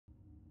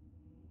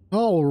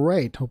All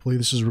right, hopefully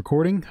this is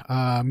recording.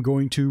 I'm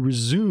going to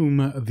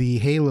resume the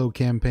Halo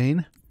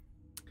campaign.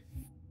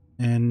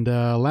 And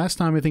last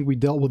time I think we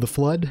dealt with the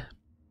flood,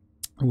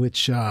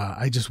 which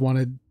I just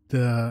wanted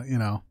to, you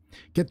know,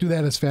 get through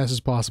that as fast as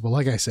possible.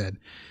 Like I said,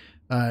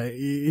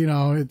 you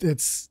know,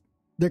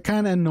 they're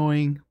kind of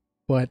annoying,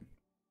 but,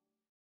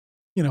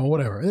 you know,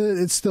 whatever.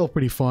 It's still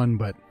pretty fun,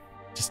 but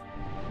just,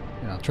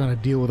 you know, trying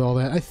to deal with all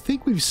that. I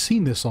think we've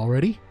seen this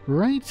already,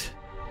 right?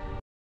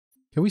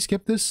 Can we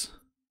skip this?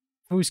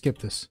 Oh, we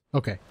skipped this.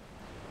 Okay.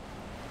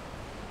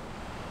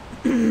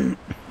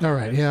 All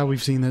right. Yeah,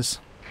 we've seen this.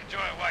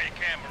 Enjoy it while you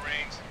can,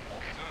 Marines.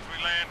 As soon as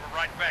we land, we're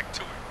right back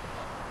to it.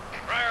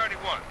 Priority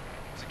 1.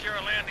 Secure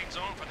a landing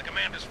zone for the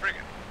commander's frigate.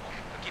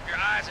 But keep your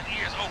eyes and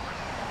ears open.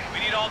 We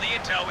need all the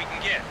intel we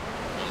can get.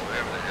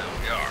 Wherever the hell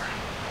we are.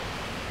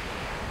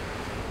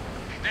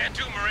 Stand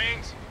to,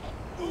 Marines.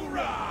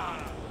 Hoorah!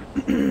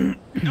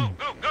 Go,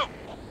 go, go!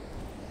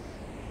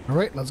 All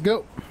right, let's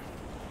go.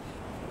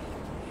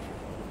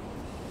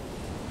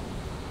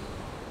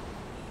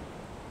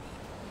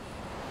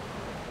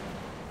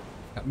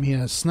 Got me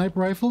a sniper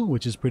rifle,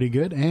 which is pretty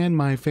good, and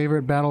my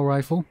favorite battle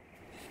rifle.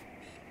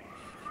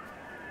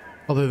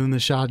 Other than the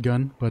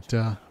shotgun, but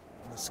In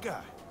the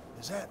sky.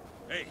 Is that?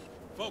 Hey,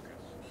 focus.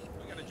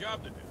 We got a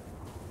job to do.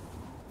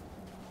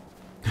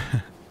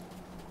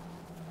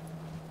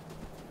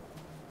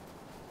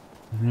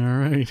 all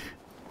right.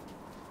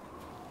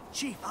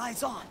 Chief,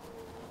 eyes on.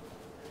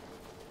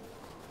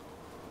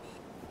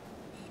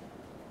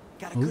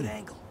 Got a good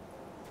angle.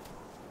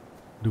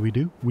 Do we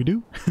do? We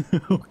do?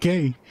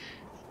 Okay.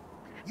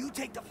 You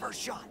take the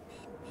first shot.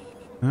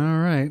 All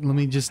right, let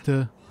me just,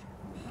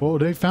 whoa,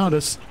 they found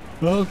us.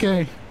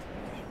 Okay.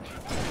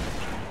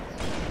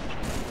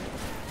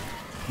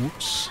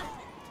 Oops.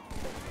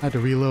 I had to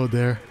reload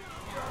there.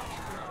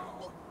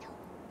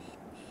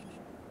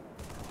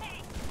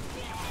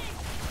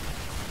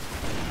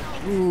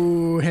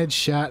 Ooh,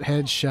 headshot,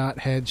 headshot,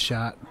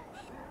 headshot.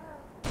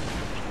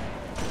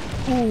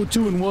 Ooh,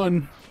 2 and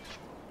 1.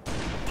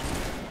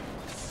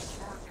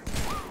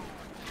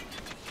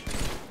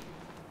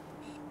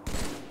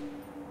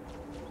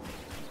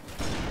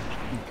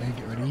 Okay,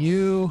 get rid of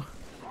you.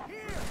 Get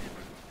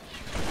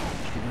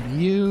rid of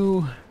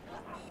you.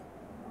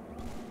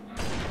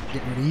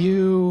 Get rid of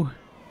you.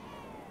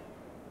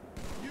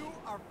 You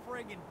are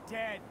friggin'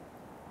 dead.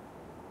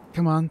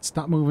 Come on,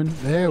 stop moving.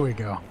 There we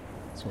go.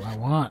 That's what I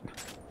want.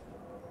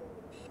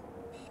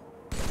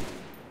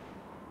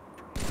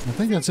 I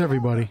think that's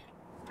everybody.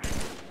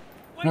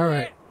 All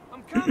right.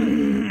 I'm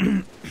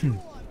coming.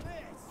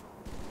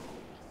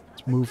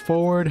 Let's move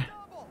forward.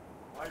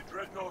 My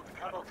dreadnought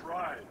cannot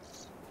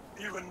rise.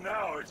 Even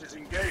now it is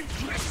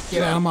engaged.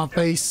 Get out of my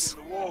face. In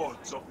the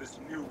wards of this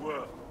new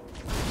world.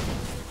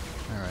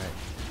 All right.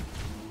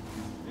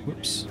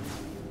 Whoops.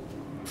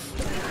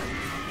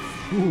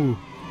 Ooh.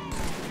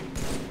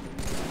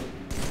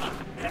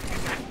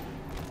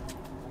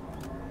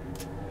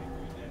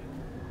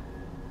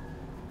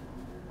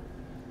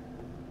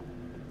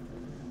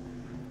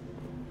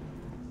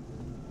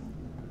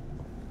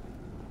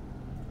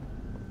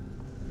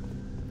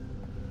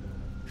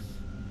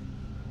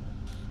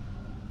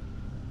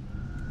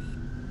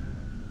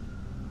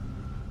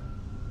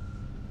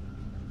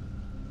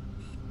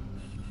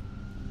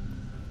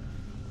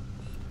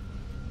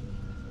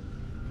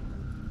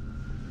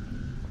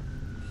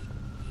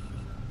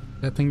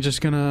 That thing just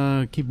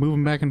gonna keep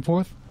moving back and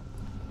forth?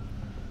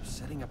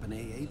 Setting up an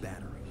AA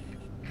battery.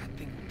 That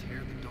thing will tear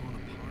the Dawn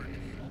apart.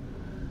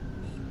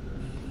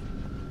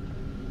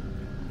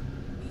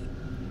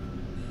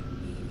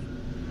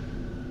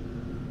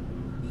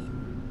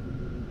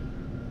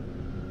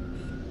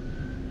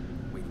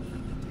 Wait for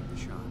him to take the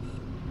shot.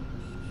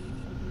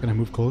 Can I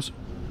move closer?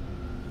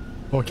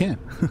 Oh, I can.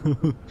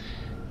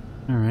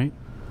 All right.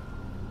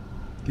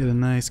 Get a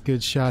nice,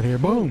 good shot here.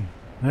 Boom!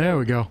 There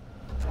we go.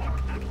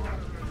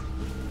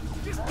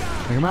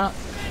 Take him out.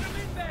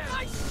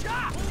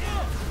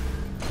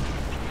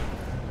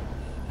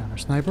 Counter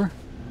sniper.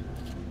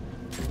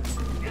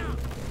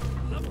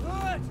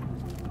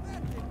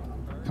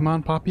 Come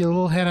on, pop your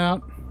little head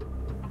out.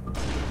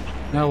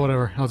 No,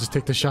 whatever. I'll just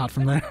take the shot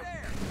from there.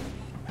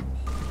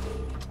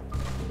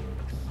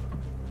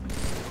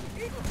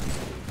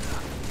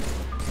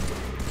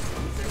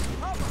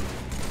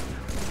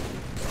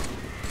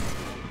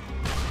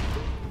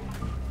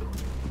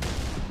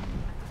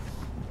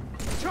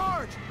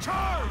 Charge!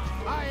 Charge!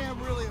 I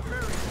am really a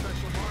very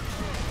special mark.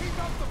 Keep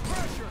up the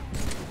pressure.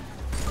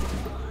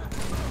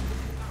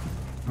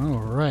 All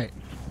right.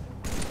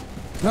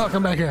 No,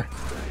 come back here.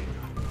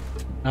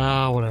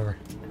 Ah, whatever.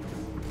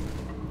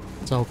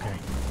 It's okay.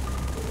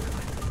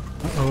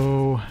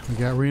 Uh-oh. We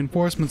got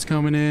reinforcements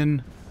coming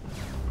in.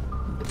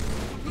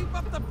 Keep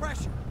up the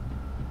pressure.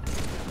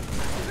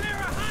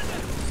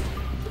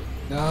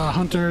 Ah,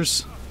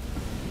 hunters.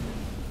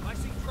 I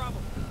see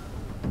trouble.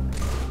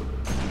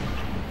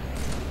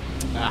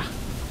 Ah.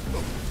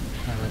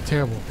 All right,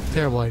 terrible,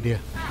 terrible idea.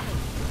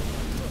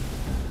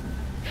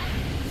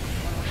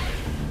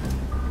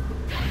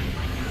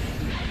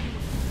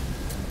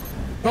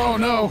 Oh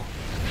no!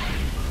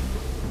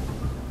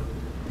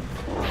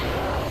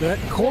 That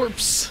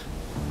corpse!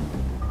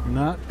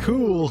 Not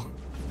cool.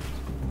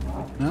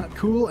 Not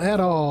cool at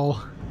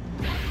all.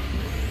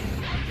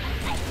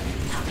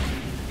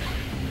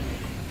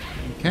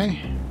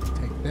 Okay,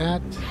 take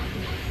that.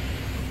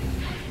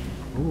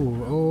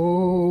 Ooh,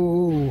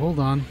 oh, hold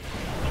on.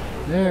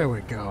 There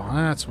we go.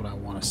 That's what I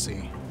want to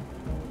see.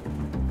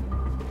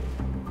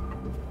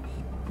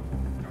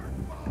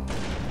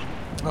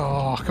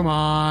 Oh, come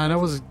on. That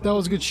was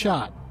a good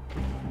shot.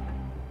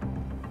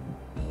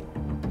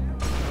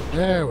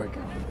 There we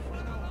go.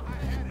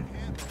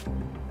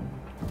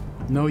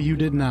 No, you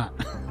did not.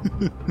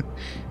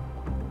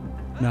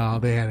 No,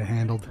 they had it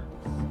handled.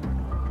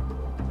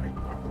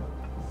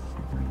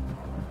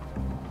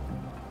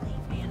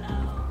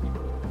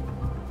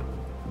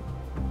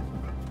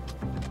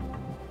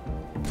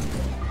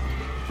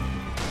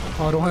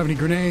 Oh, I don't have any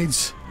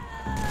grenades.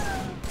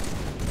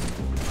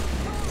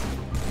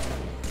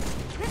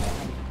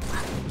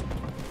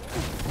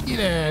 Get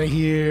out of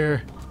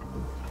here.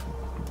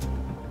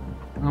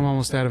 I'm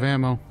almost out of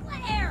ammo.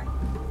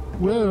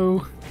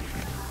 Whoa.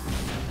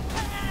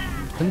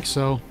 I think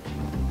so.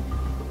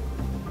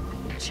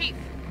 Chief,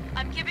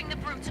 I'm giving the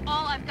brutes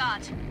all I've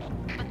got.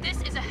 But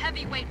this is a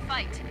heavyweight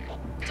fight.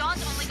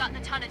 Dawn's only got the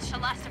tonnage to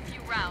last a few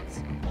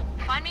rounds.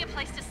 Find me a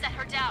place to set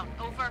her down.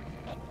 Over.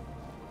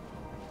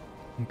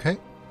 Okay.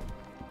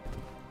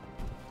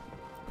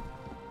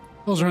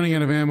 I was running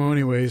out of ammo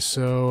anyway,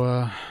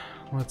 so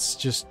let's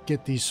just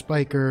get these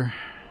spiker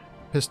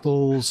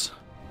pistols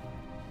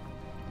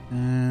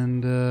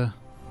and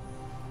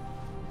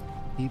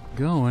keep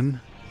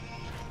going.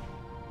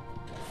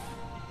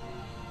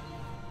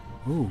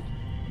 Ooh.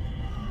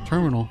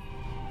 Terminal.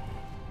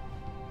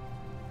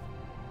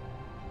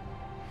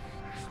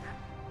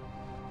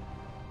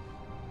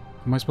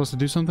 Am I supposed to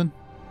do something?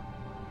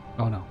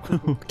 Oh no.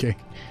 Okay.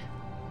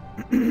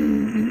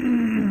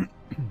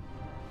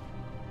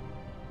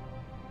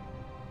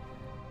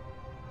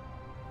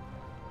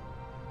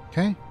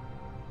 Okay.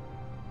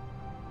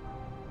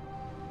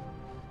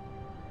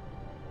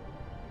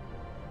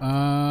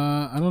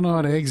 I don't know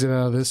how to exit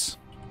out of this.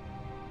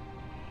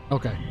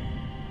 Okay.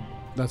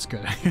 That's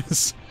good, I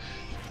guess.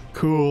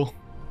 Cool.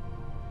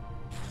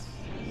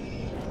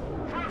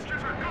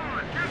 Thrusters are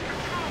gone! Get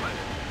control it!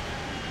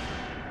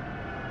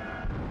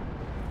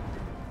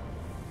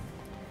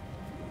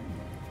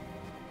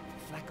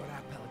 Flak got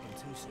our Pelican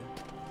too soon.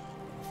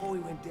 Before we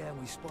went down,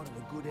 we spotted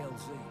a good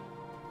LZ.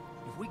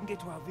 If we can get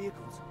to our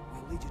vehicles,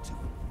 we'll lead you to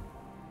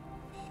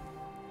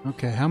it.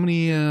 Okay, how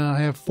many, I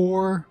have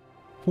four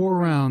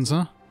rounds,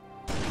 huh?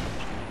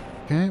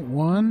 Okay,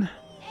 one.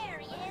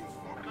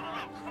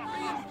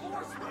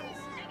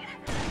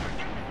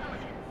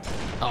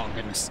 Oh,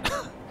 goodness.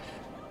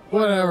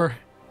 Whatever.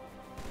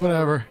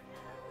 Whatever.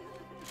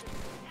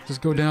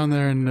 Just go down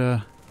there and,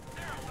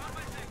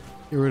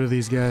 get rid of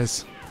these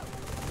guys.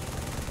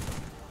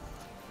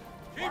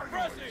 Keep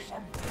pressing!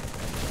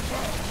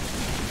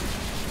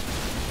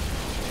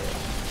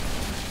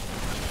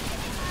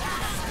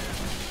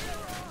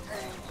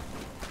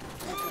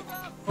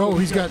 Oh,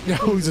 he's got,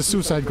 oh, he's a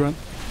suicide grunt.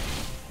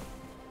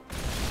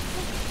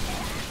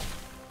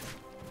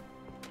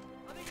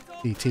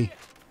 DT.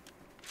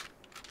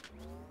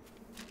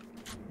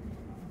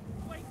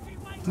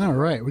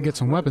 Alright, we get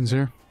some weapons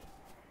here.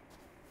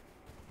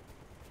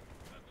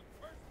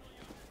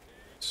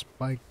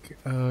 Spike,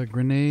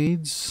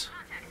 grenades.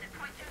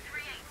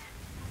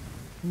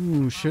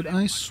 Ooh, should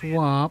I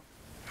swap?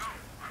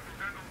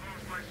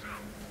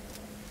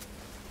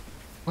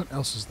 What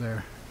else is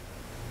there?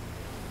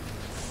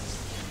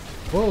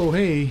 Whoa,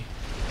 hey.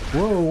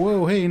 Whoa,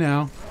 whoa, hey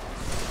now.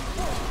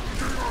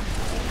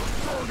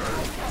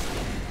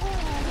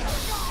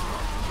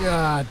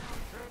 God.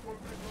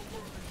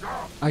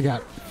 I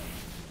got...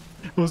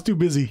 I was too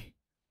busy.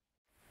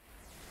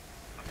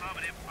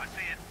 Affirmative, I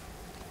see it.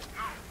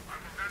 No, I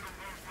will handle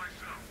those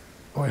myself.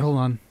 Oh, wait, hold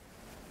on.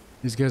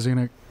 These guys are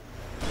gonna...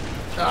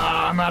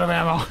 Ah, I'm out of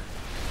ammo.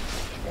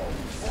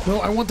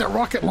 No, I want that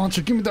rocket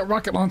launcher. Give me that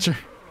rocket launcher.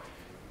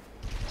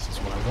 This is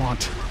what I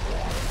want.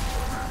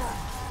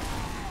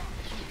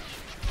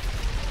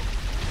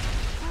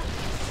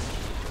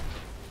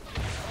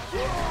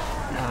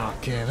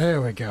 Okay,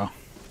 there we go.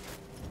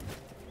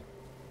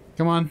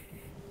 Come on.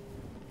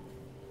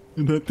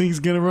 That thing's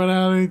gonna run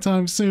out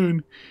anytime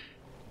soon.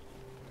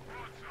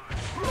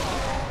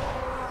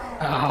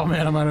 Oh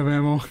man, I'm out of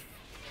ammo.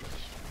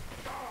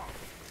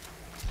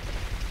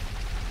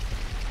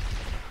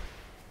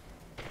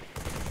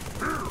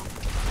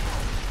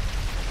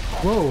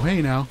 Whoa,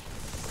 hey now.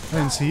 I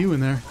didn't see you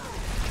in there.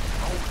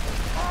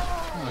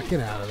 Oh, get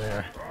out of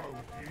there.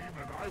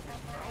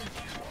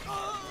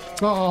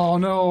 Oh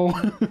no.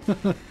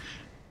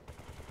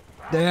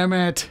 Damn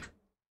it.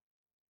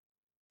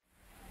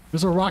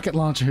 There's a rocket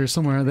launcher here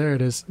somewhere. There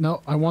it is.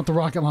 No, I want the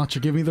rocket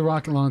launcher. Give me the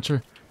rocket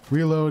launcher.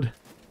 Reload.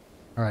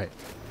 Alright.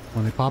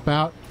 When they pop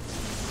out.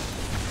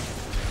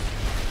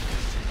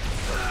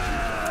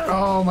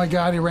 Oh my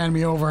god, he ran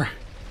me over.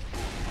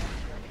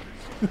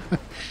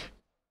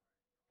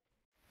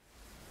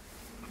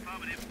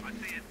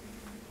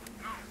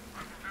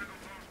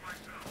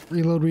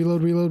 Reload,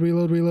 reload, reload,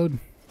 reload, reload.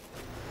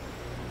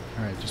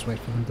 Alright, just wait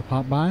for them to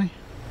pop by.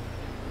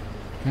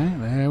 Okay,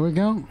 there we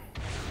go.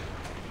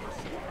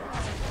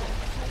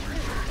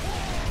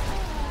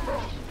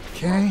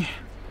 Okay.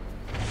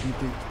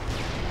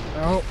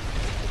 Oh,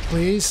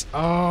 please.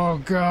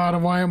 Oh god,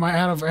 why am I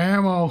out of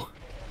ammo?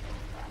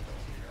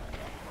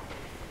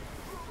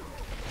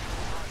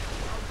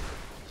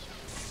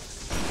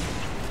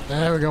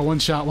 There we go, one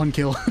shot, one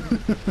kill.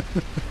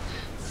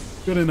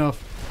 Good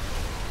enough.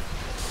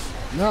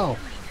 No.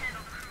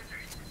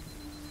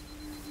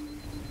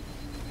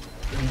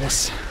 Give me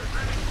this.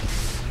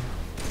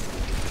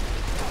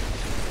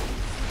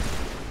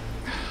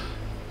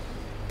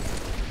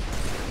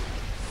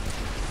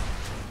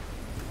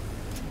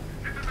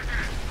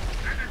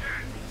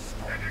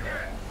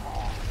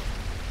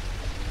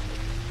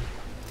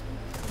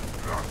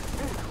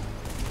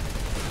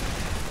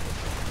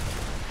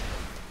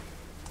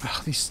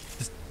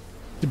 This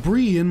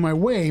debris in my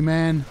way,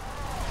 man.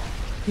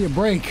 Give me a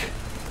break.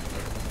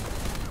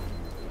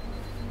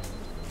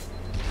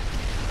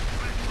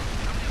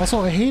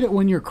 Also, I hate it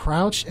when you're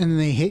crouched and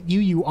they hit you,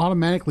 you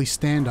automatically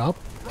stand up,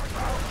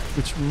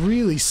 which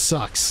really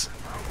sucks.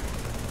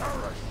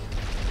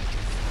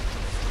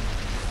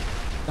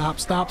 Stop,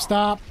 stop,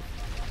 stop.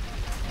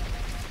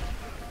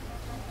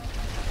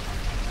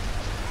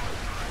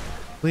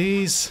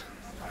 Please.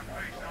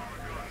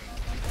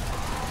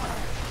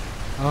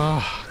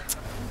 Oh,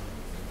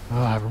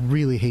 I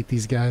really hate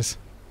these guys.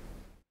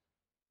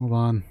 Hold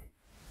on.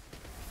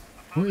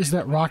 Where is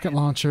that rocket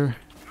launcher?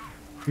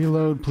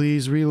 Reload,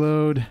 please,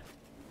 reload.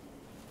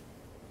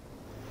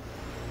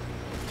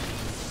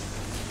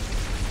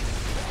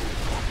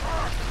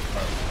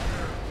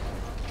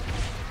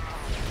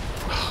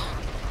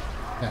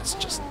 That's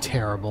just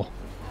terrible.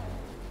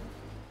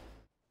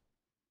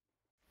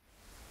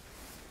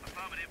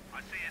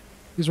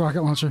 Use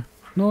rocket launcher.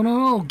 No, no,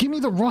 no! Give me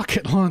the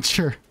rocket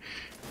launcher!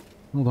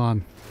 Hold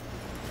on.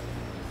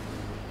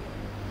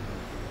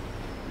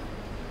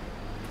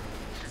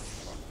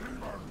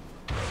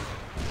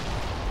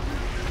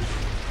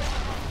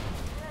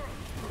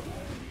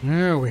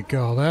 There we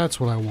go. That's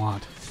what I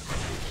want.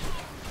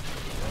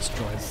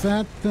 Destroy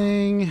that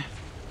thing.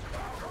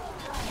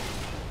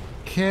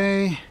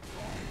 Okay.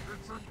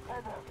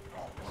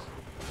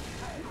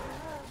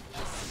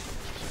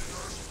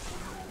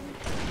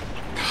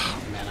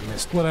 Oh, man, I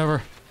missed.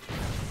 Whatever.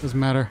 Doesn't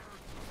matter.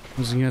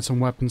 I'm just gonna get some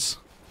weapons.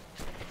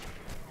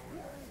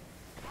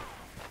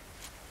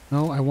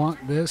 No, I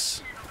want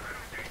this.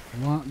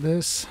 I want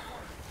this.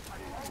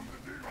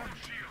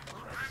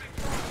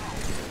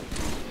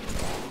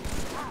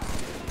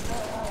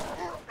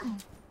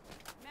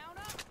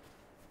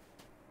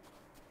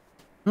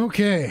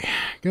 Okay,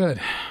 good.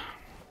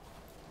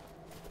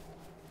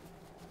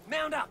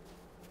 Mount up.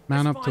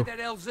 Mount Let's up find to... that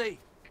LZ.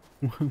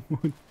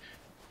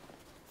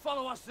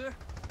 Follow us, sir.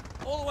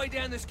 All the way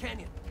down this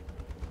canyon.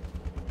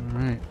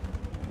 Alright.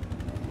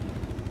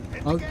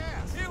 Hit the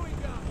gas. Here we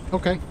go.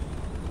 Okay.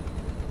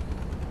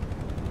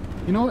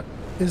 You know what?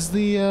 Is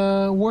the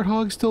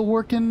Warthog still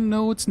working?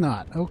 No, it's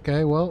not.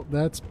 Okay, well,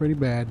 that's pretty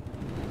bad.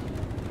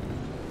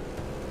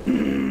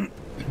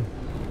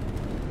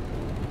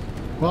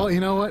 Well, you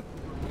know what?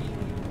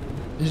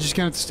 You're just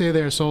gonna have to stay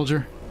there,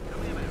 soldier.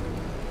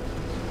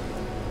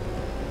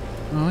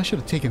 Oh, I should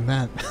have taken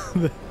that.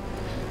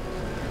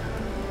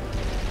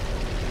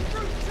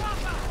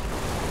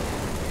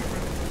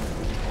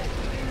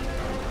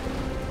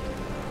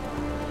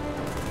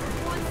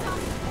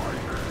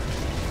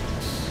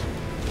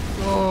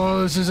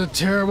 Oh, this is a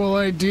terrible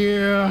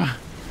idea.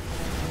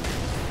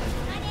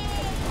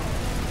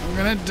 I'm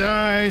gonna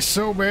die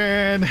so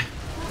bad.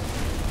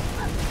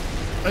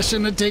 I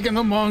shouldn't have taken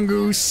the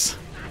mongoose.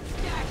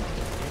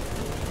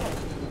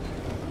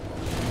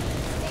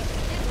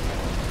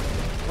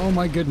 Oh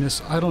my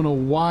goodness, I don't know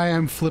why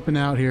I'm flipping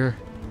out here.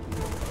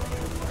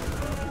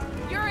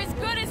 You're as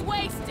good as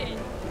wasted.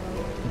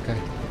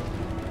 Okay.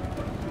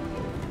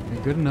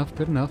 Okay, good enough,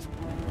 good enough.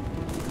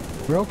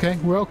 We're okay,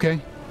 we're okay.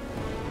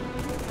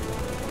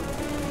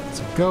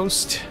 It's a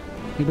ghost.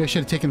 Maybe I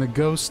should have taken the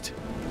ghost.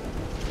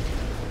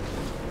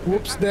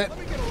 Whoops,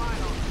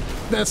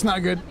 that's not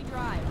good.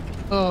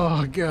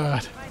 Oh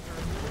god.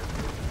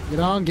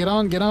 Get on, get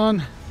on, get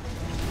on.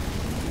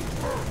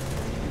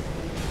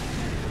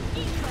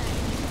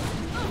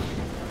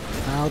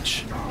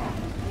 Ouch.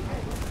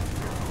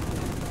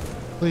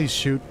 Please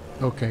shoot.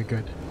 Okay,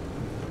 good.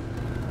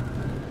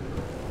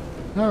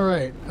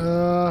 Alright,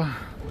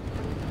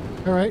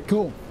 alright,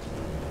 cool.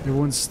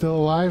 Everyone's still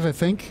alive, I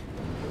think.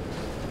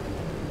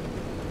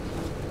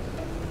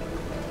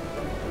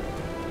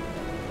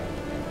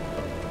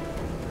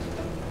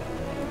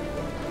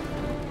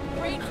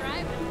 Great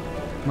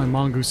driving. My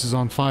mongoose is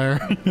on fire.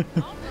 All right.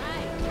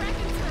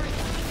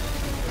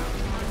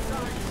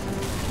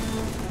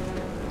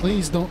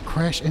 Please don't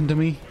crash into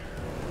me.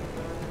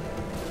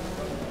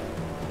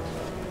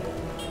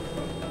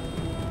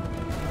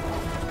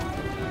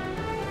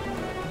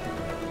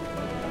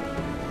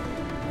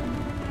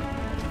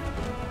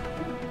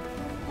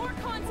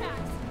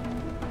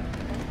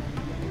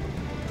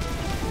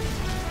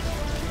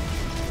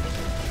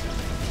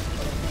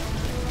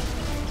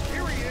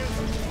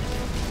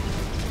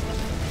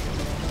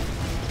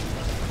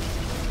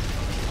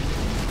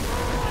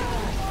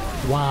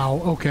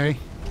 Wow, okay.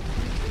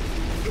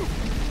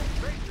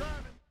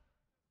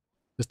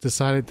 Just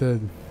decided to...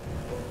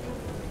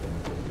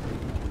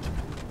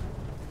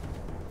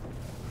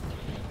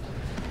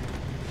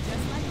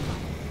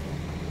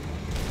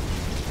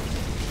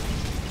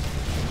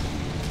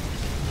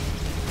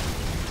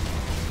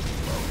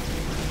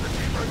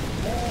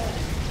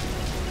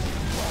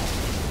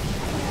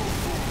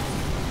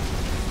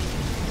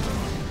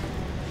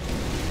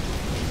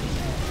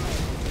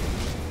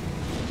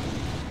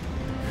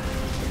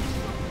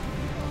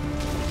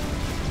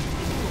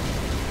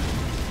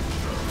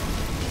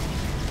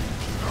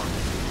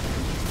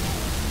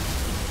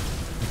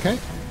 Okay.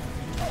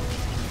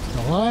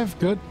 Still alive.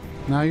 Good.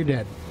 Now you're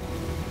dead.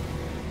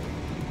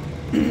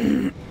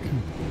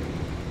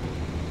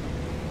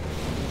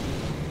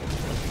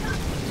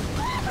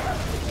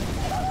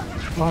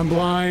 I'm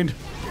blind.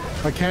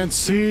 I can't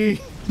see.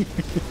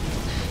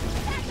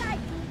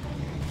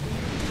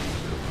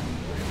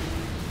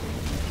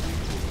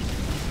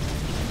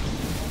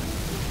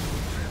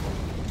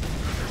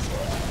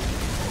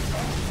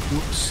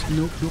 Oops.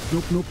 Nope, nope,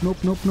 nope, nope, nope,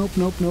 nope, nope,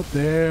 nope, nope.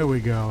 There we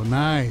go.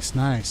 Nice,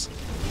 nice.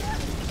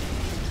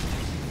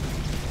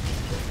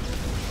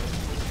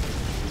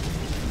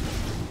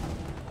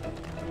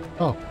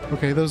 Oh,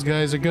 okay, those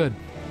guys are good.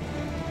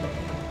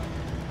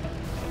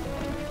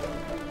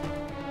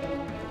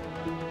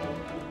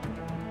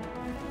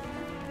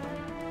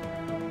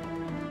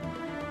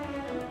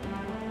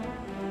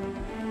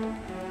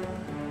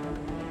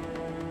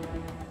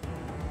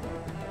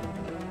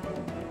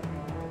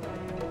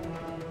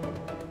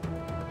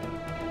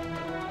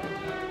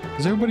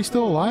 Is everybody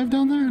still alive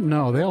down there?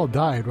 No, they all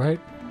died,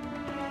 right?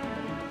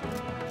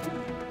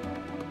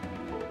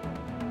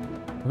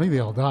 I think they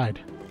all died.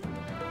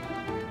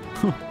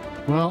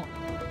 Well,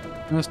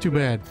 that's too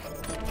bad.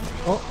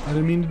 Oh, I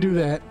didn't mean to do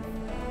that.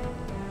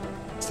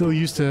 Still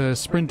used to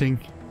sprinting.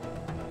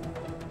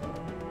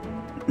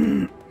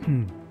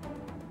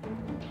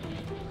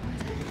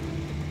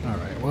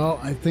 Alright, well,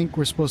 I think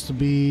we're supposed to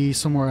be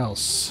somewhere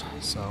else.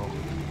 So,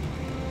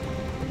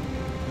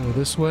 go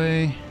this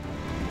way.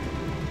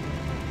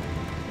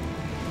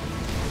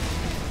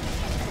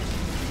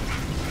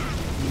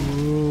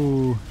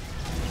 Ooh.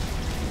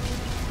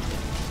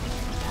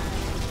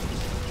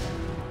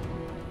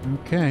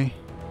 Okay.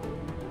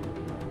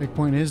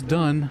 Checkpoint is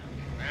done.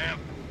 Ma'am,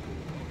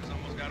 it's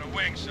almost got a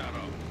wing shot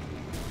off.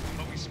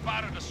 But we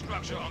spotted a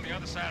structure on the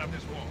other side of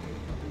this wall.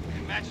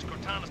 It matches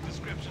Cortana's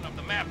description of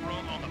the map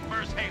room on the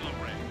first Halo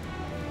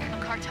ring. A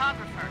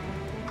cartographer.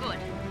 Good.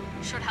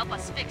 Should help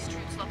us fix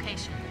Truth's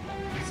location.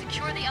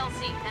 Secure the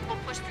LZ, then we'll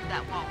push through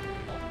that wall.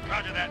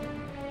 Roger that.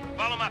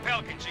 Follow my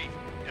Pelican, Chief.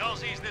 The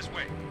LZ's this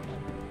way.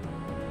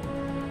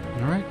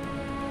 Alright.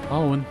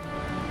 Following.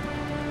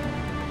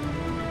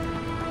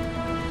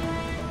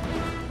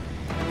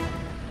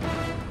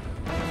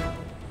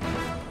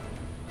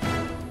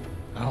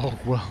 Oh,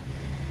 well,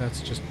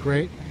 that's just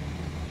great.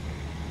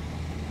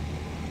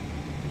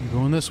 I'm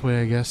going this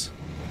way, I guess.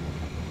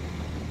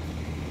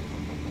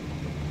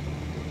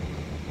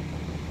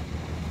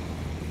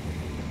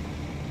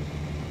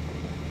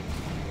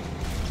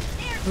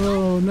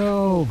 Oh,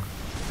 no.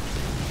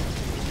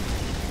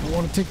 I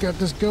want to take out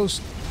this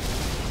ghost.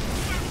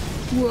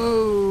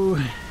 Whoa.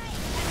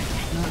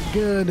 Not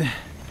good.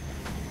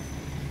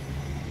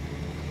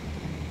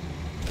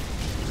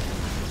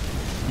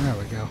 There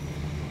we go.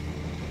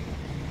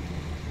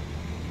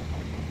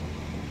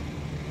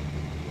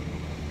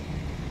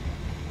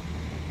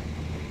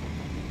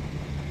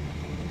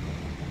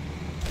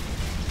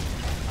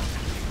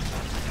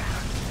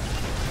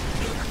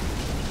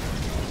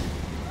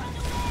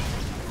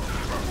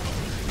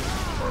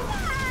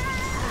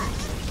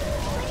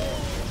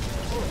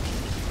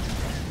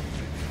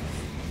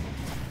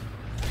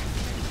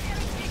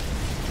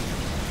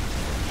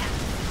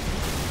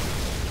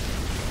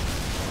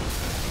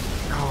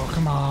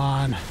 Come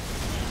on.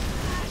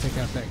 Take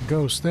out that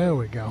ghost. There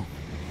we go.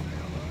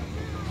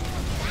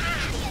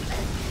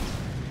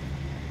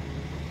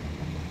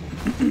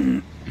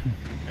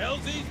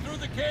 LZ's through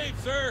the cave,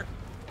 sir.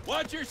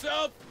 Watch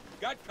yourself.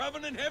 Got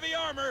Covenant heavy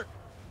armor.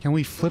 Can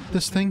we flip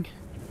this thing?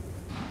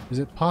 Is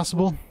it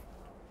possible?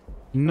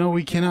 No,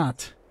 we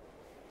cannot.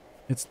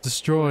 It's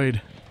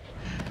destroyed.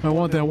 I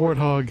want that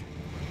warthog.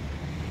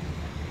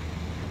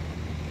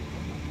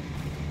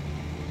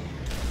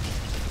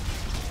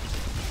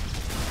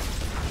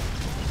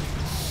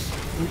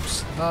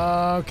 Oops.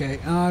 Okay,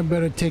 I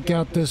better take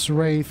out this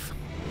wraith.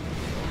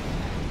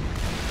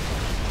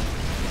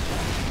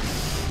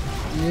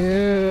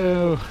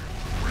 Ew.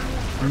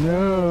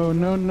 No,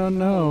 no, no,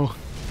 no.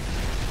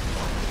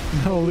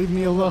 No, leave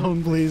me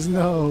alone, please.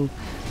 No.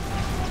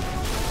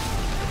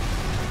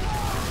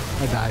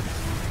 I died.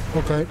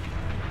 Okay.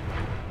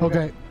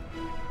 Okay.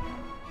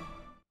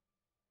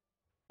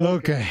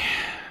 Okay.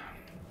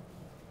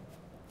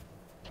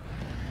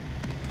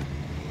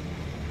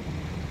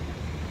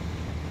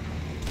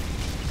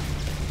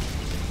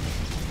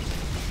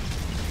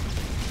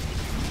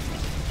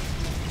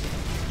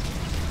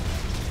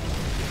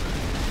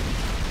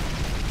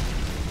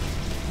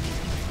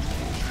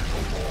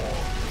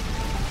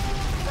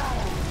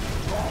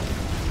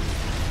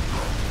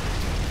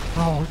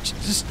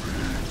 just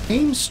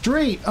aim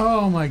straight.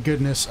 Oh my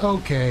goodness.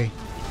 Okay.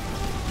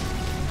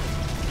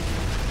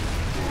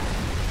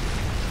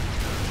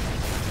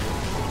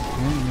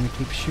 Okay, I'm gonna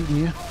keep shooting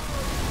you.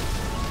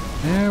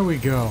 There we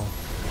go.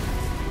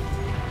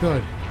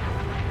 Good.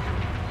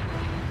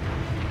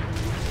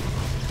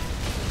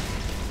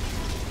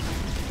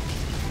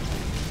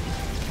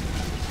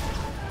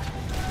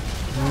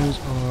 Those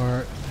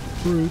are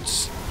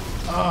brutes.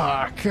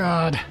 Oh,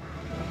 God.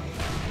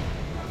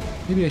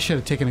 Maybe I should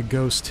have taken a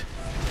ghost.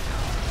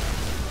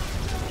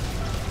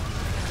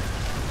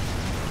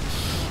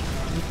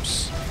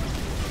 Oops.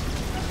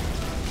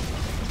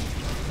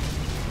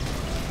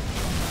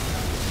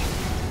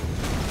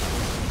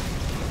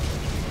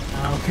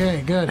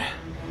 Okay, good.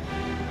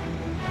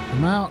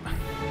 I'm out.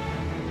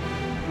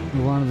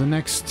 Move on to the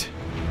next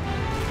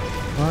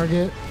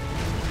target.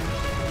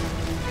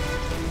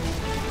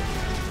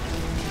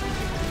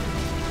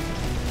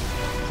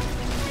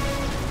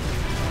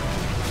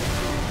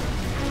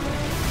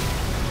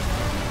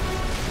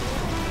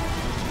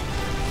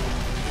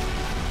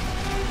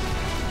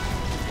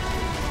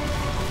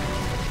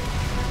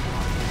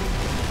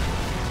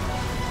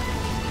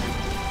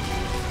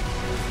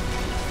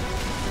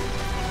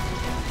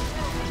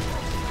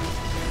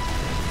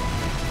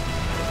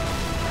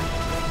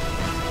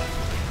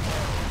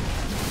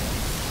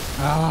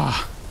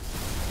 Ah.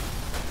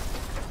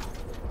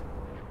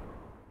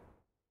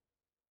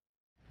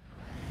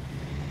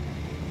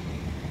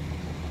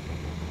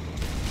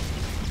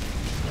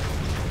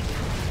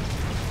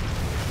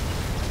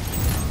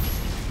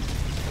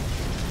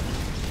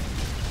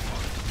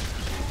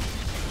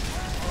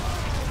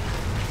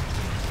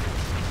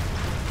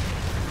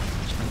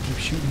 Just gotta keep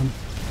shooting them.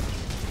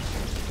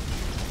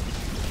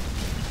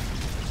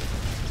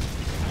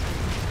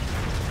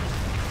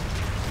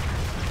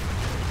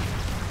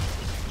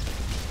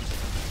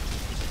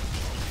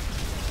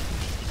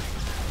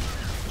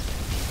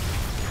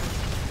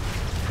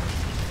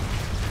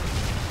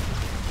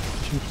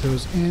 Shoot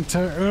those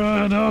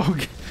oh no!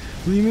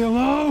 Leave me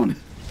alone!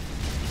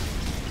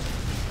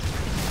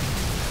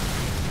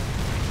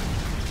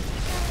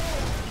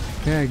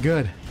 Okay,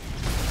 good.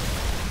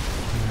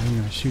 I'm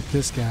gonna shoot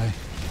this guy.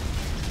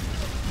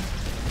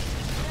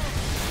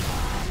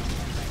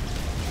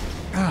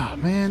 Ah,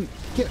 man,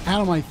 get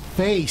out of my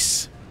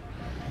face!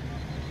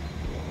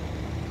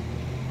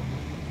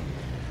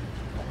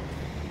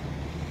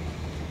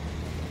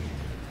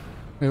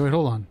 Wait,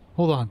 hold on.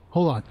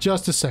 Hold on.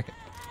 Just a second.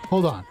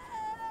 Hold on.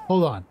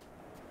 Hold on.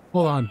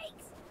 Hold on.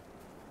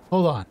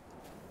 Hold on.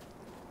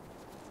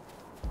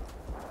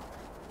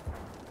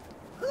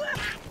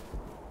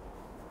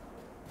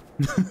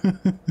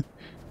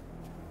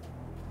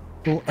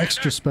 Little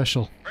extra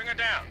special. Bring her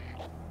down.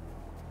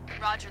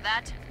 Roger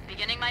that.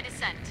 Beginning my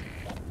descent.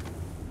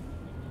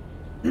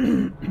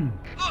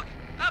 Look!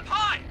 Up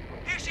high!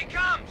 Here she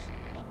comes!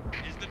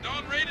 Is the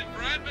Dawn rated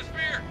for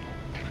atmosphere?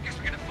 I guess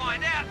we're gonna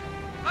find out.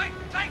 Hey,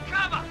 take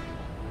cover!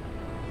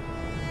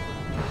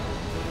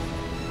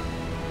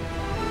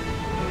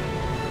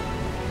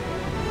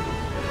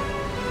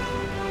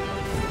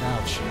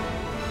 Ouch.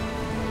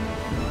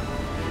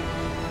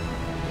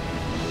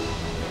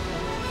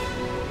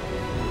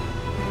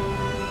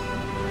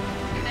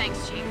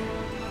 Thanks, Chief.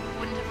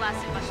 Wouldn't have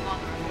lasted much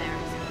longer up there.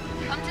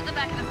 Come to the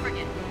back of the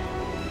frigate.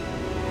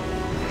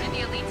 Did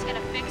the elites get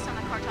a fix on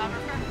the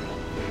cartographer?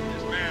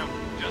 Yes, ma'am.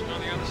 Just on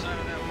the other side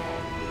of that wall.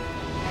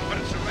 But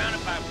it's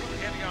surrounded by brute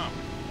heavy armor.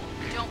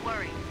 Don't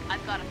worry.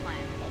 I've got a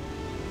plan.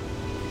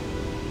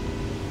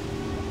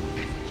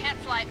 If we can't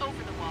fly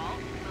over the wall,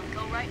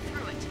 we'll go right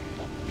through it.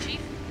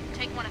 Chief,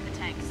 take one of the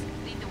tanks.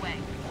 Lead the way.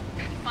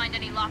 If you find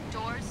any locked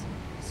doors,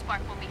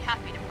 Spark will be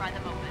happy to pry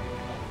them open.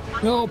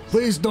 No,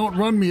 please don't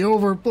run me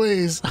over,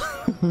 please.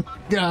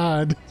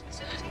 God.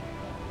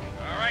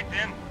 All right,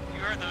 then. You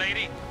heard the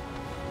lady.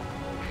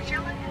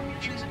 Shall I have you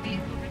choose a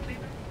vehicle,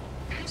 Retriever?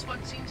 This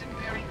one seems in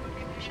very good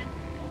condition.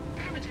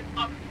 Primitive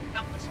armor,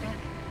 notwithstanding.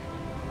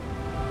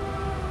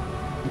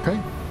 Okay,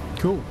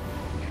 cool.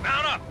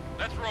 Mount up.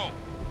 Let's roll.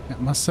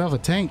 Got myself a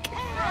tank.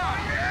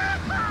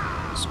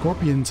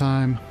 Scorpion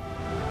time.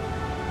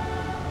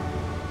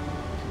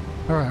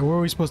 Alright, where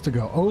are we supposed to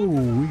go? Oh,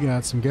 we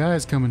got some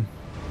guys coming.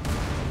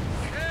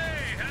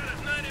 Hey, how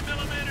does 90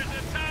 millimeters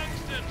of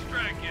tungsten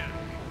strike you?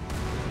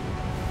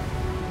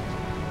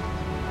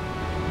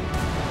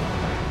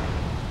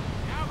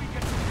 Now we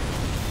can...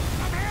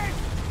 Come in!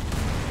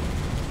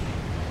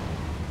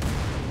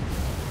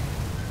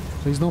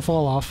 Please don't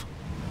fall off.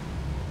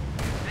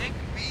 Think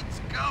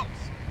beats ghost.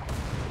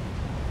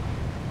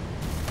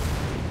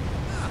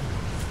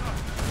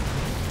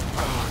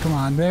 Oh, come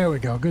on, there we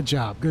go. Good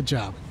job, good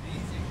job.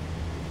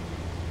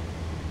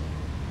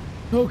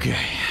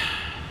 Okay.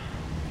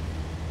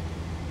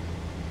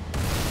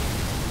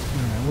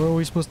 Alright, where are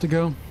we supposed to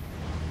go?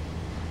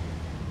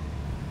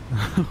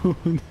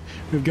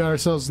 We've got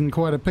ourselves in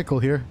quite a pickle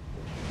here.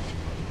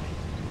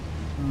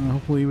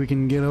 Hopefully we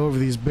can get over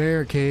these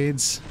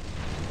barricades.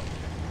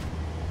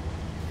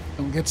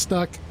 Don't get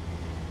stuck.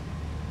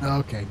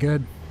 Okay,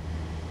 good.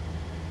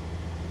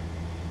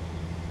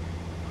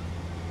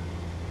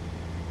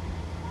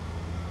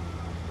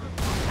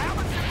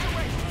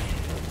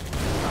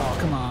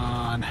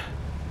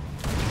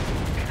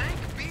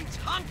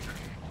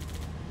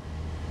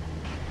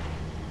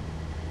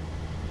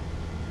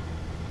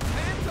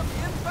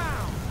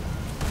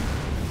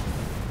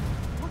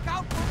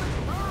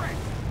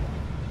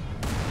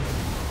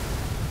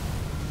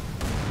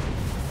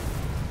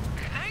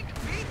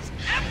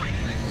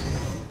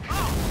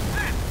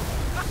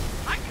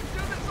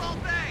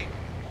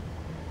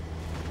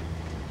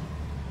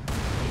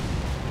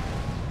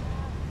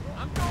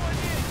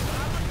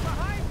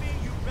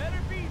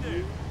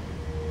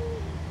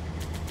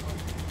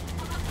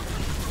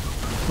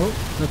 Oh,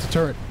 that's a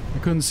turret. I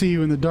couldn't see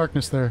you in the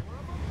darkness there.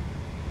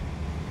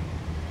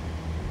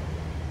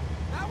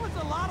 That was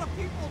a lot of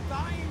people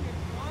dying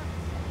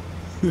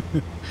at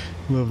once.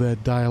 Love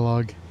that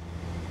dialogue.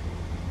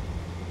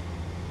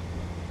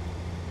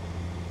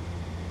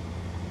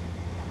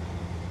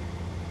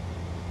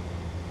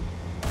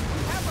 We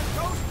have a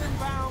ghost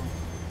inbound.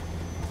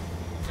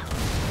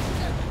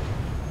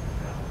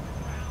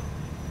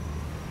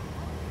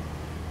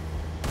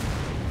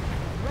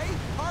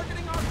 Wraith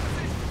targeting our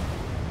position.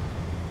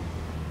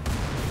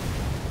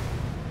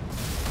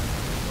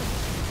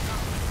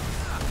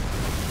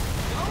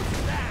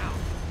 Ghost down.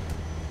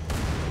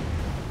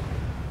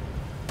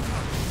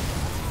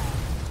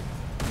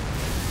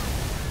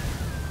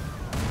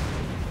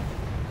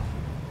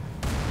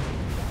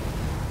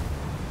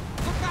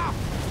 Look out!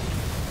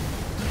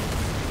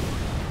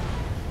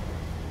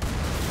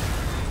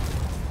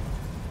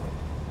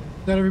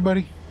 Is that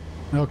everybody?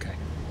 Okay.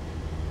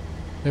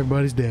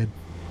 Everybody's dead.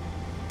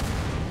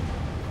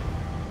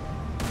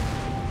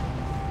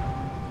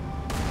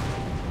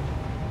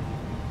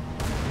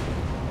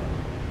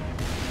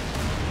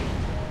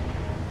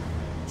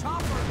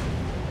 Chopper!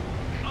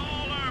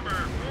 All armor,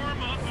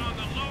 form up on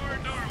the lower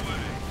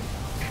doorway.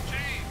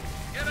 Chief,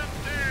 get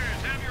upstairs.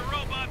 Have your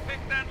robot pick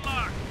that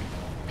lock.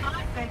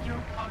 I beg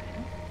your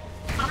pardon.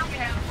 I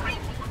am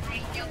grateful for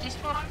being guilty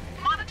for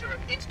monitor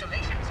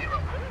installation 04.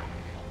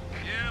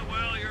 Yeah,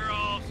 well, you're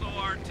also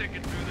our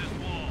ticket through this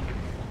wall.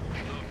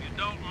 So if you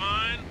don't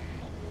mind,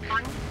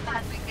 I'm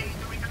gladly getting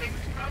the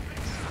reclaimer's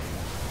progress.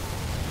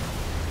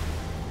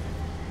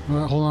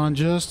 Well, hold on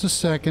just a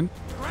second.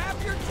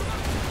 Grab your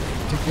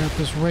truck! Take out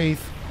this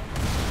Wraith.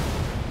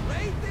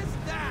 Wraith is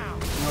down!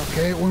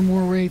 Okay, one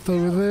more Wraith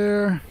over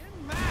there.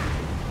 In max!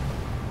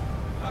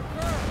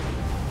 Occur!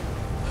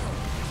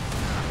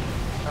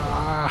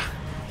 Ah.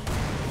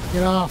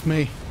 Get off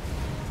me.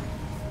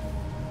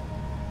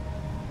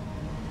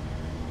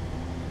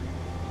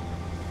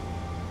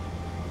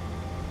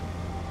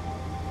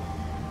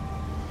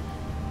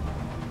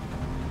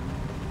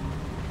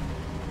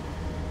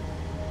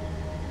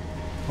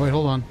 Wait,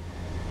 hold on.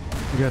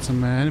 We got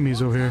some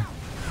enemies over here.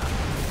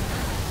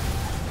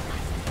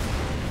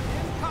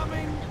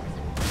 Incoming!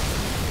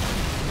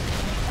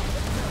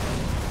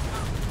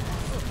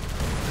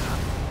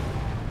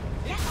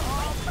 It's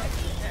all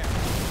taken care of.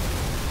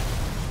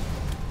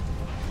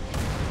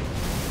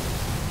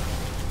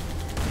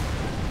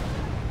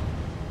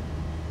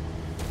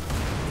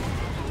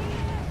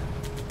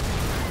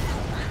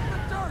 In the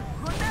dirt!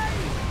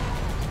 Grenade!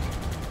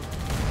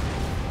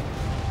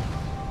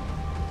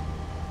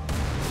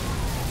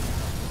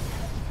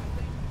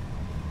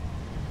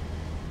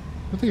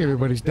 I think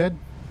everybody's dead,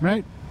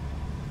 right?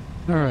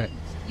 Alright.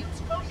 Use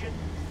caution.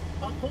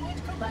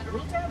 Avoid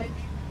collateral damage.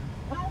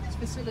 While this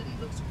facility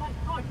looks quite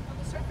hardened on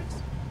the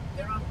surface,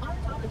 there are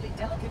undoubtedly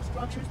delicate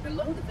structures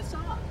below the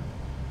facade.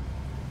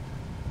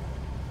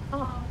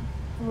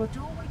 For a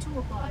doorway to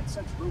abide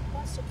such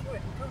robust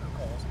security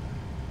protocols,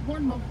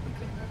 one moment,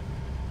 Reclaimer.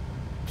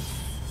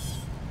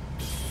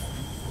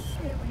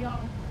 Here we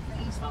are.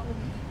 Please follow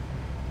me.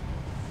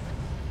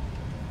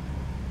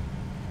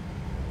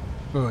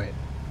 Wait.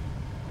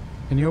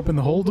 Can you open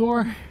the whole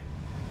door?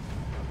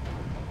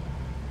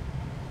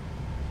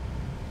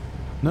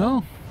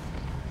 No?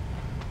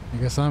 I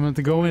guess I'm meant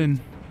to go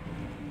in.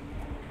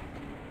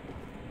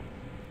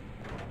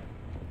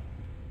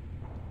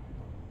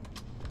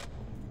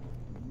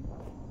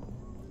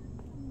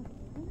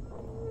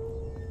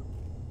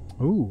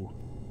 Ooh.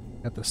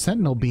 Got the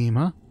sentinel beam,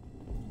 huh?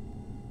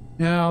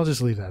 Yeah, I'll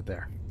just leave that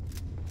there.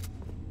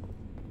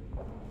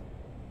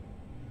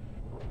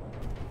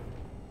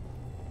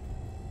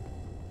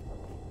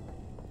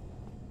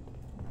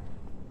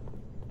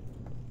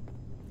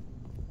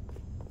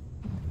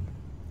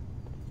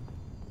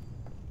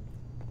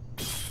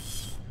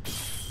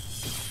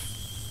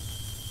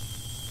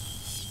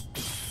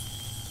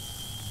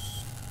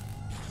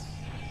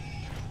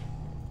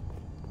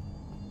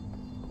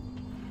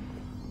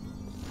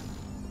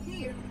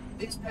 Here,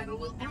 this panel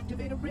will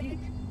activate a rig.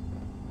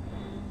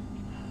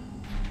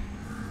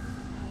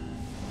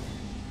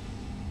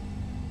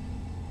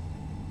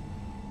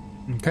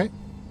 Okay.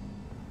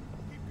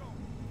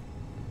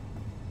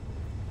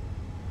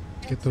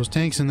 Get those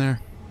tanks in there.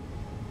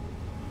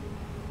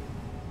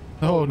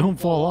 Oh, don't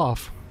fall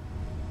off.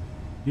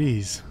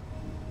 Jeez.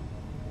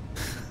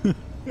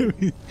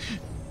 Good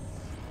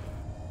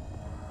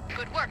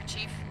work,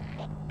 Chief.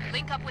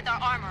 Link up with our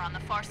armor on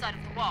the far side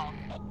of the wall.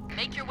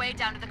 Make your way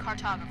down to the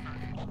cartographer.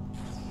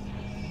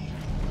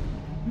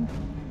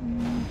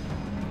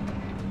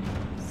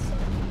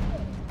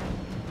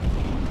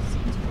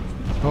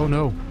 Oh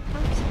no.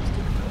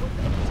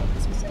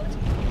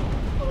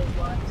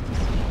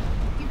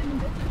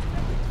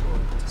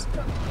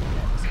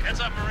 heads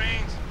up,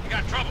 Marines. You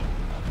got trouble.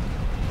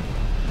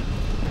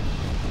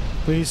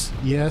 Please.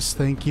 Yes,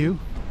 thank you.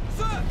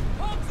 Sir!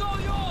 Home's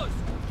all yours!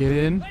 Get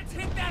in. Let's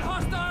hit that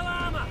hostile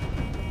armor!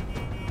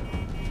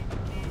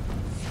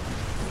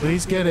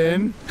 Please get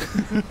in.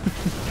 Steady,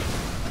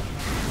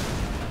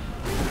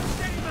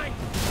 mate!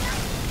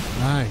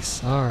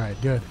 Nice. All right,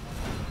 good.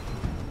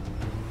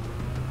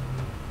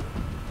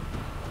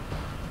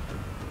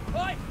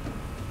 Oi!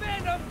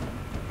 Phantom!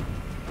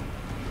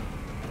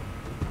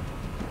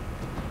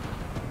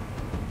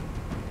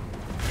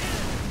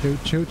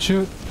 Shoot, shoot,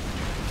 shoot.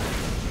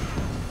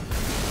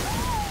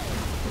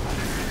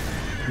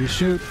 You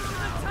shoot.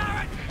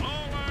 All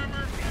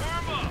armor,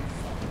 form up.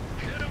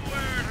 Hit 'em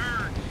where it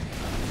hurts.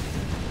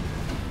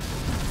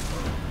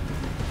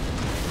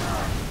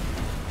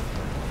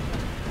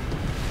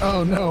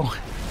 Oh no.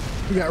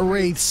 We got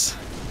wraiths.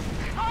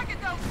 Target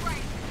those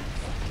wraiths.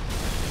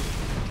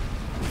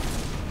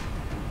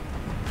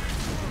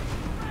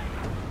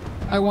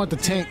 I want the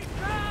tank.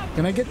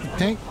 Can I get the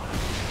tank?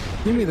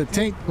 Give me the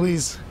tank,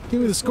 please.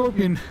 Give me the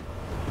scorpion.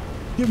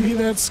 Give me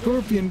that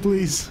scorpion,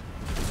 please.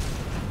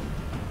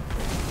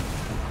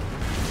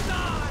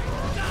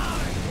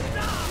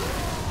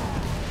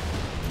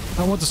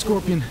 I want the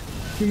scorpion.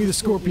 Give me the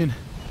scorpion.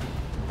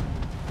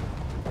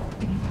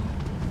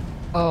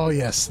 Oh,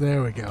 yes.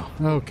 There we go.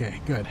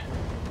 Okay, good.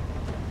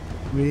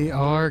 We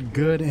are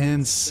good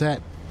and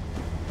set.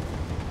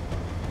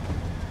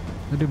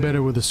 I do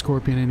better with the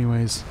scorpion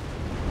anyways.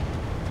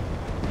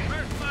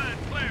 First line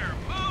clear.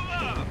 Move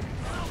up.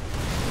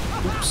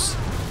 Oops.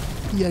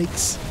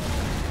 Yikes.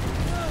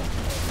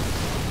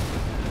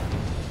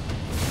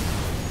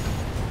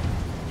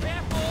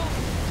 Careful!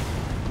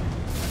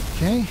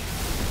 Okay.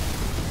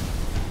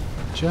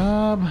 Good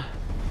job.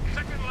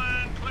 Second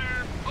line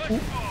clear. Push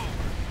forward.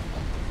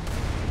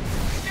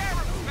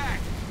 Scarab's back.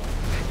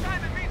 This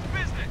time it means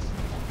business.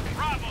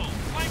 Bravo,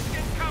 flank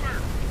and cover.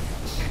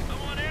 I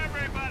want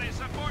everybody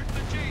supporting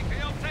the chief.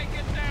 He'll take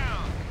it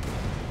down.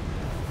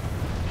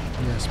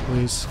 Yes,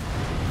 please.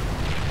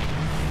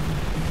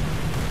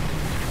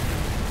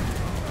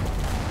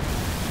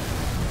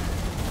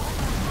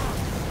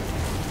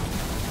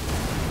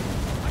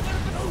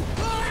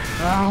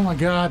 Oh my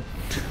god.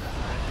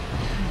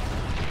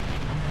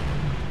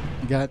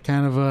 Got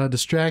kind of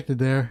distracted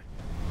there.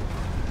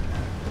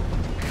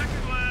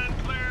 Second line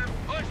clear.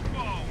 Push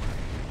forward.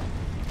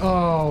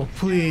 Oh,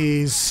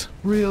 please.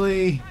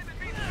 Really? Time it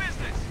means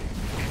business.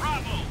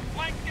 Bravo,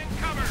 flank and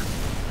cover.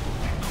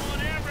 I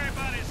want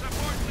everybody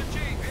supporting the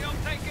chief. He'll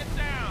take it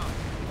down.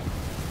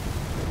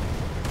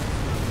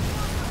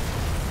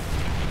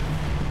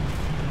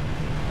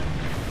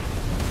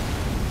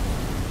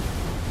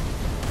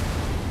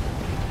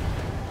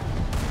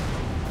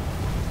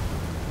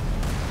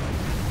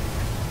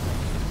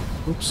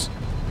 Oops.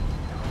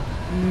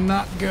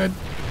 Not good.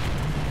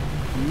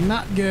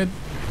 Not good.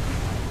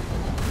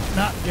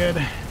 Not good.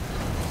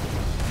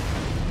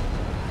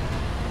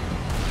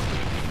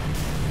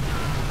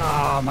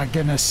 Oh my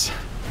goodness.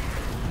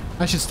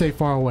 I should stay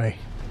far away.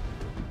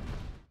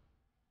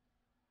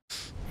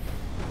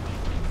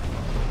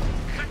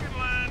 Second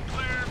line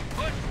clear.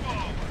 Push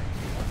forward.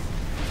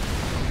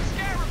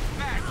 Scarab's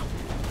back.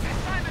 This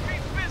time it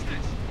means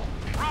business.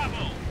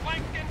 Bravo,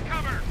 flank and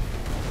cover.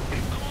 I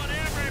want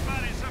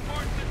everybody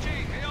supporting the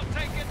chief. He'll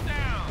take it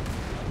down.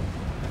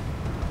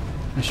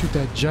 I shoot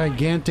that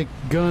gigantic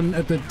gun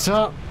at the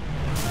top.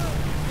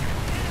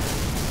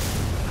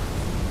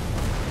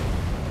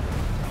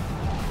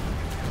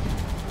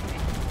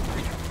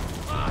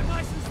 Ah,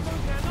 nice and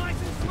smooth now, nice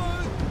and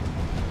smooth!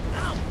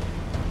 Ow!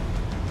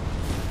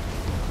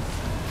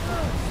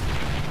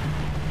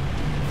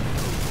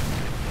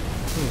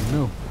 Oh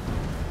no.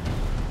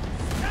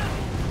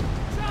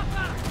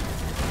 Chopper!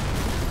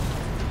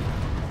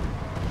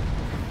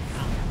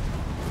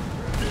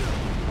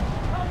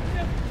 Hold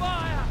your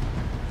fire!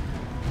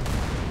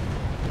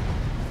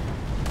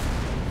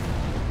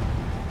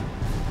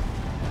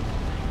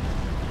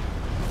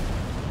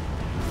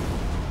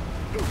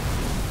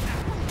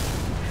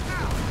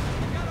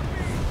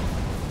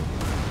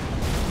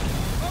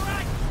 All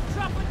right,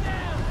 chop it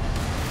down!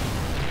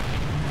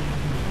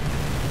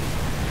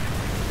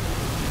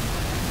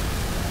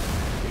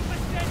 Keep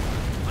it steady!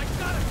 I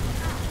got it!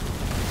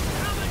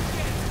 Come and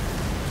get it!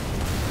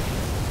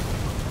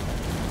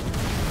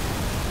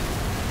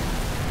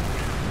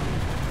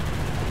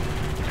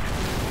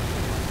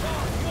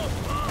 Oh, you're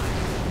mine!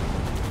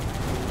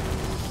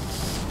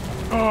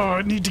 Oh,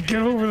 I need to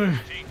get over there.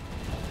 Chief,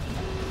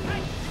 Hey,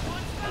 you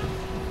want some?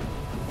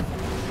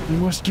 We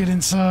must get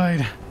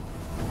inside.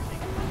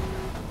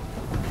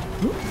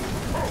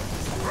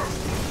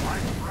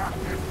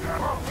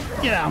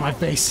 Get out of my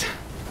face.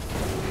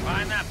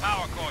 find that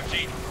power core,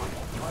 Chief.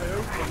 I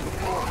opened the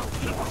portal to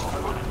this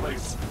hallowed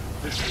place,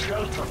 this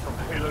shelter from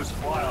Halo's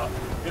fire,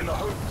 in the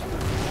hope to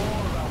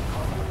withdraw our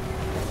comfort.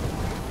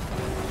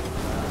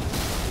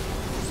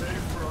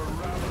 Save for a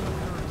rabble of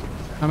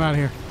heretics. I'm out of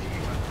here.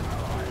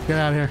 Get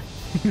out of here.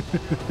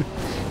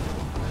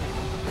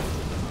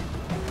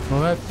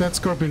 Well, that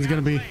scorpion's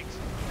gonna be.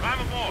 Climb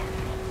aboard.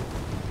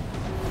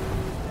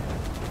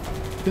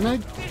 Didn't I?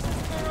 This is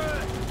for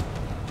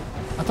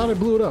Earth! I thought I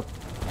blew it up.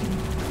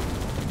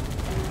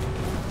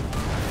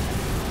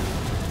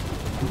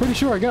 I'm pretty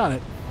sure I got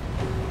it.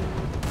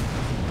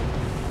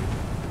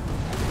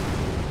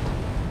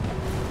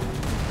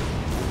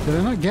 Did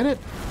I not get it?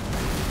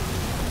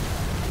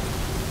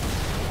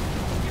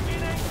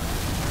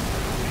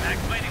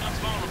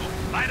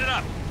 Light it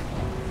up.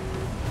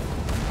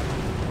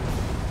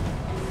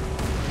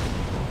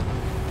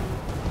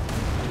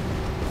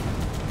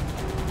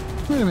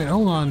 Wait a minute,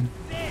 hold on.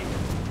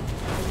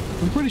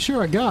 I'm pretty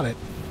sure I got it.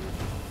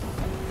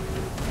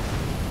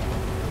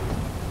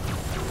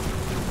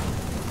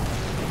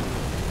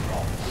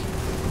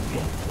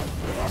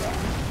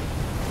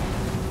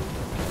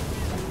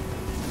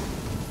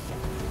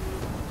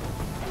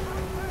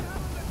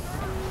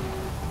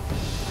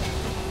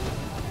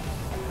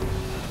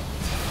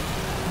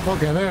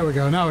 Okay, there we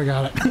go. Now we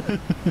got it.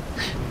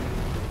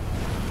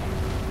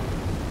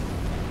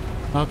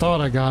 I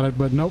thought I got it,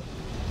 but nope.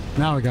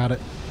 Now I got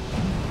it.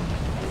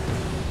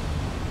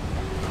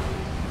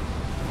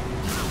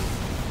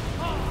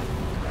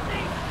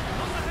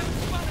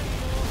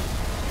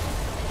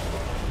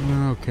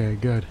 Okay,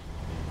 good.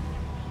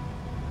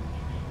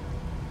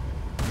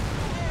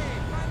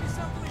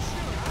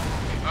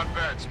 Not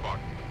bad,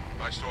 Spartan.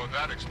 I saw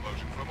that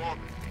explosion from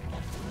orbit.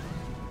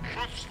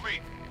 Truth's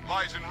fleet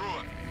lies in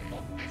ruin.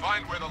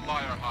 Find where the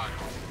liar hides,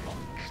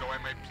 so I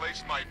may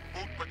place my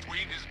boot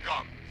between his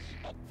gums.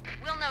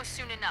 We'll know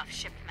soon enough,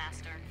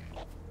 Shipmaster.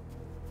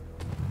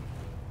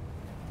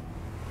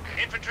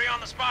 Infantry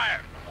on the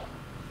spire.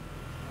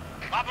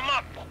 Pop them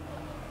up.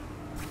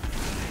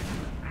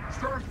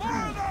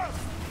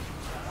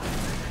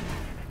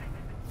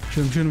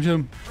 Shoot him, shoot him, shoot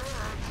him.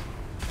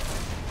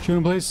 Shoot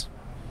him, please.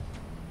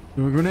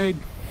 Do a grenade.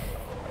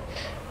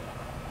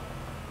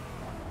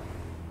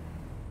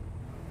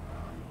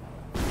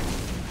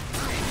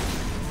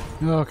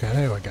 Okay,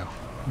 there we go.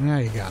 Now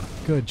you got him.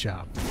 Good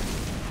job.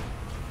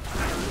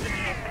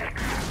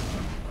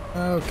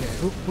 Okay.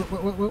 Oop, whoop,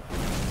 whoop, whoop, whoop.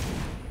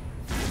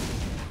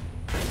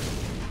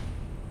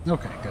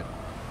 Okay, good.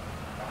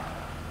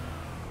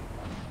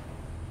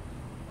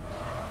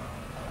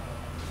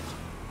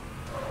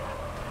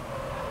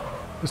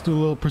 Let's do a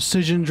little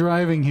precision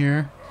driving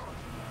here.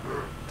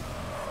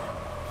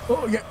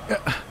 Oh, yeah,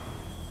 yeah.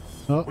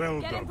 Oh. Well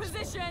Get in done.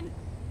 position!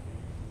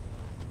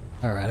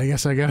 Alright, I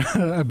guess I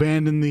gotta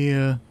abandon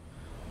the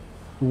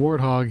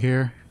warthog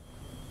here.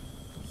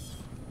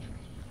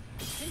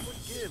 Hey, what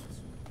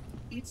gives?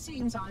 It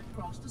seems I've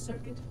crossed the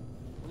circuit.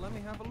 Well, let me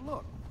have a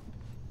look.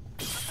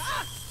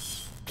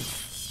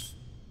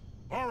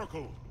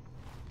 Oracle!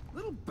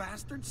 Little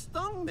bastard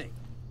stung me.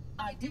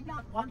 I did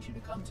not want you to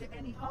come to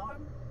any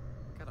harm.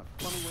 Got a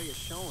funny way of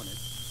showing it.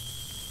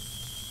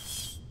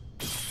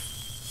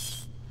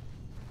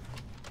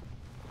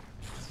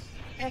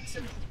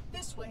 Excellent.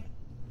 This way.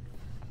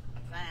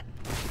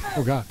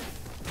 Oh god.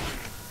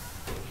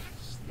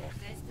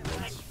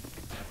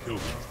 Kill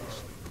him.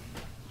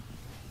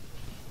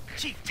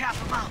 Chief, tap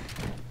him out.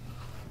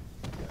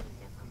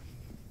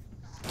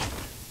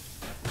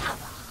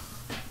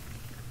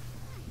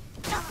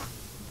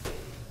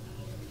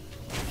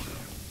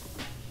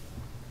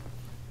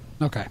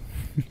 Okay.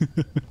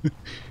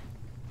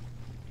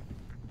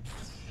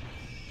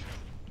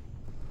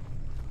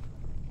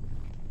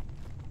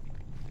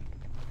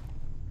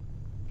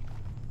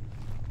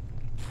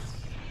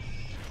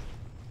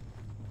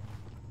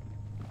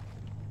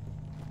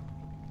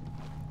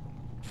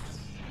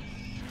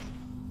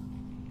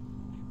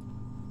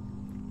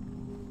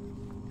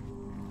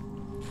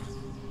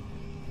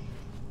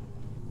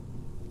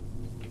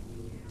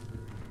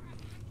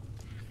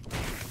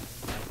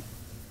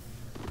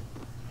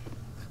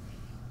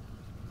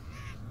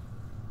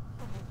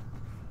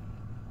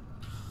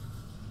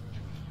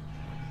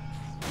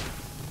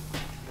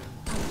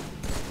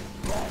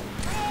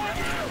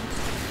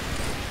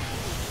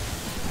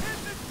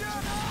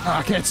 Oh,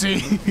 I can't see.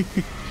 We've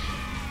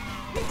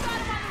got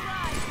him on the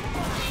rise!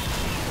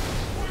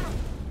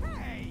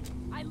 Hey!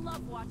 I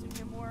love watching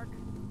him work.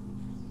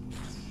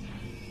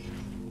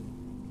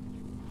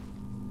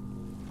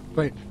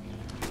 Wait.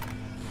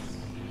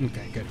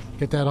 Okay, good.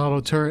 Get that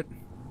auto turret.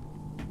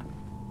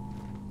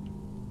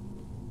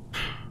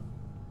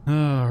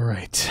 All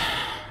right.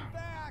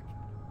 Back!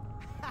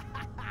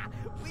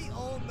 We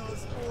own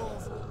those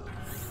fools.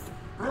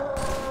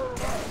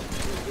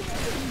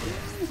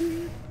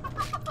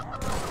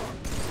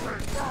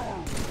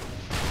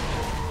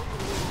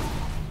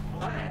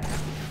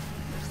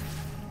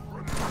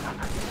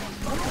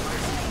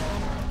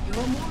 You're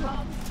a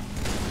moron.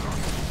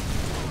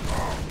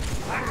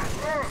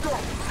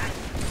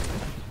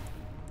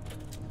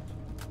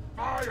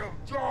 I am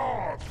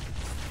God!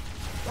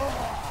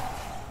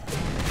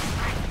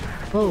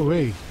 Oh,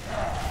 hey.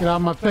 Get out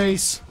of my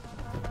face.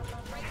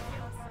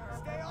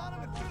 Stay on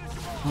him and finish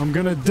him off. I'm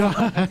gonna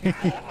die.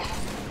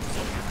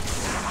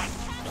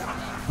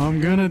 I'm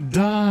gonna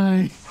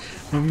die.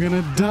 I'm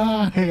gonna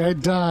die. I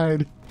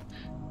died.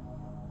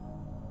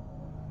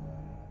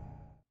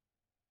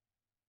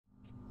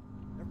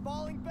 They're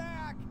falling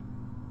back.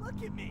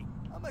 Look at me.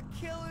 I'm a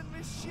killing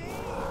machine.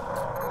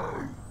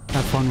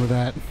 Have fun with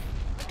that.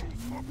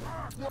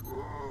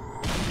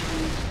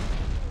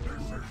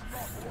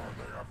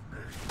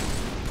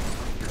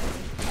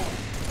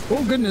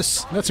 Oh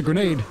goodness, that's a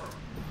grenade.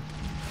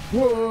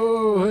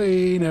 Whoa,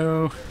 hey,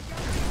 no.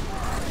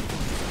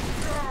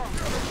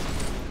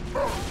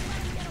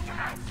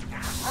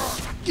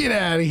 Get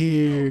out of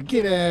here!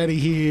 Get out of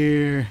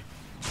here!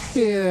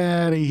 Get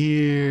out of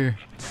here!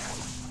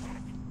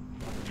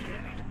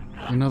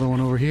 Another one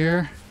over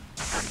here.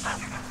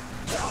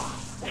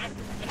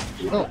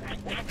 Oh,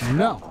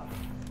 no.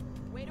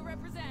 Way to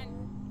represent.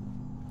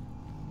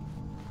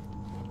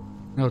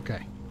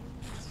 Okay.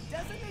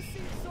 Doesn't this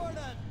seem sort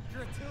of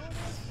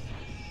gratuitous?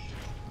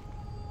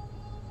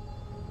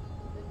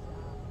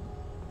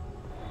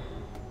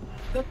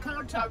 The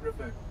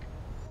cartographer.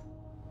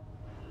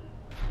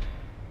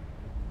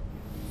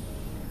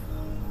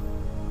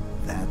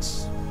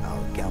 That's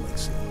our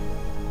galaxy.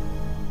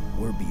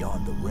 We're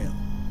beyond the rim.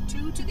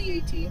 2 to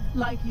the 18th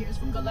light years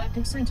from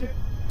Galactic Center,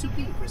 to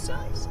be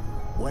precise.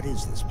 What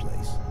is this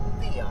place?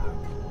 The Ark.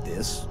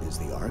 This is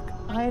the Ark?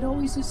 I had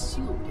always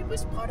assumed it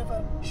was part of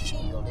a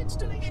shield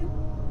installation,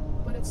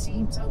 but it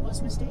seems I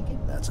was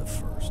mistaken. That's a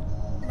first.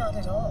 Not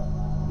at all.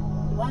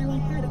 While I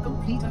had a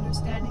complete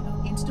understanding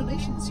of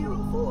Installation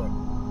 04,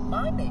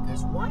 my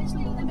makers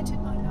wisely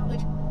limited my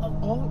knowledge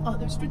of all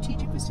other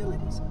strategic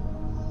facilities.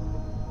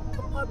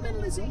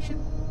 Compartmentalization,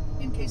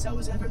 in case I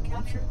was ever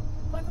captured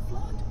by the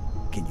Flood.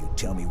 Can you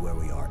tell me where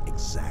we are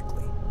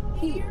exactly?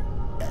 Here,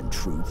 And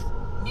truth?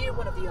 near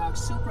one of the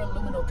Ark's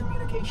supraluminal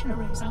communication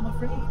arrays, I'm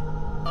afraid.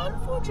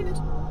 Unfortunate,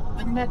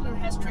 the meddler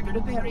has triggered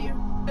a barrier,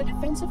 a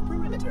defensive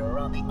perimeter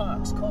around the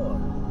Ark's core.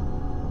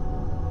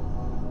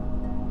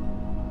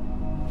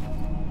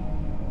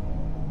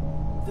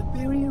 The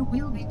barrier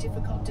will be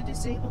difficult to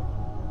disable.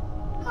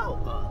 How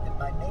odd that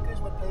my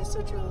makers would place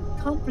such a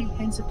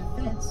comprehensive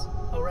defense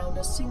around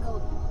a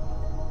single...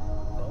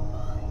 Oh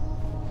my.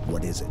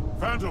 What is it?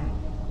 Phantom!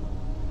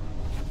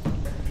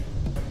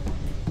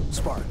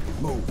 Spark,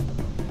 move.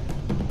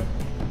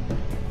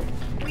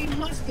 We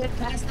must get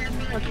past that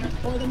barrier,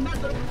 or the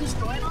meddler will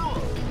destroy it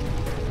all.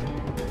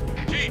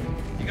 Chief,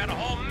 you got a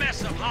whole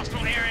mess of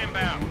hostile air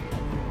inbound.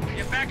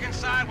 Get back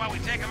inside while we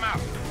take them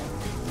out.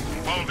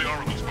 Follow the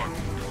Oracle, Spark.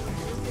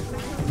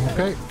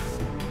 Okay.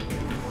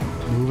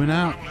 Moving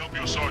I out. will help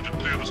your sergeant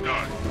clear the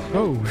sky.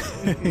 Oh,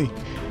 hey.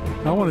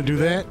 I want to do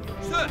that.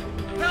 Sir,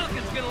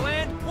 Pelican's gonna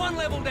land 1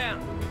 level down.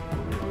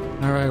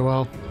 All right,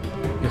 well,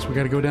 guess we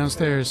got to go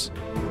downstairs.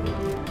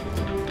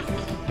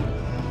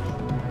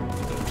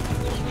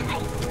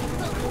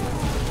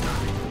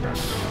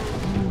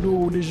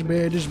 Oh, this is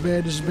bad, this is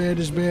bad, this is bad,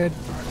 this is bad.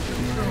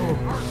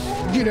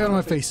 Oh, get out of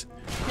my face.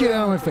 Get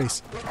out of my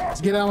face.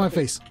 Let's get out of my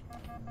face.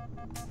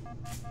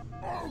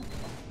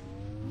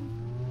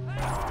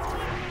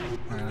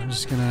 Alright, I'm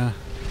just gonna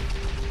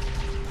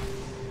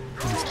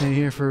stay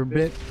here for a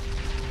bit.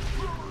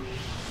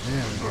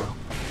 There we go.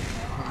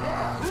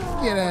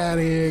 Get out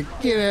of here.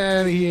 Get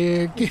out of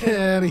here. Get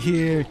out of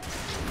here.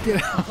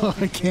 Get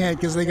out. I can't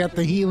because they got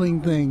the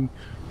healing thing.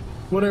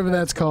 Whatever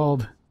that's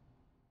called.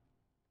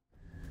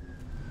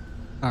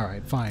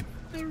 Alright, fine.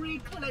 The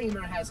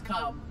Reclaimer has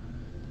come.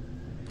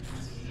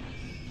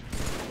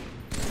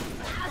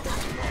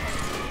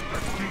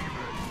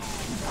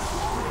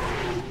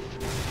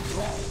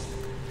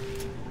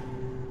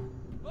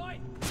 Oi!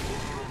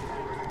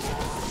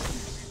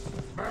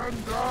 Man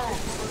down!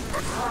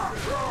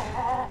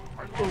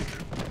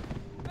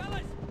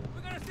 Fellas,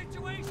 we got a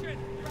situation!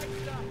 Great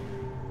stuff!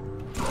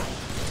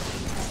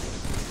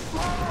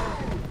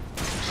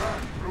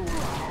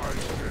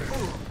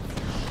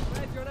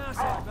 Glad you're an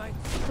asshole, mate.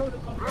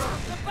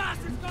 The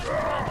bastard's got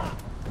cover!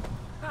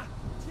 Ha!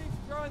 Chief's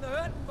throwing the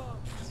hurting bomb!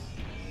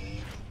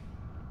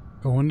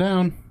 Going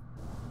down.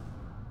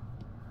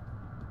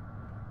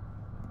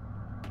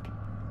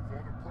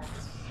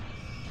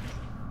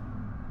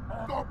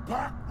 The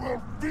pack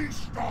will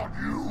feast on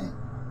you!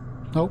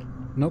 Nope.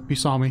 Nope, he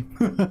saw me.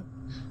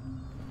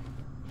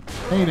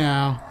 Hey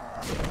now.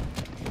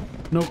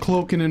 No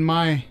cloaking in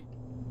my...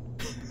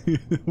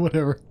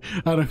 Whatever.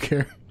 I don't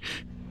care.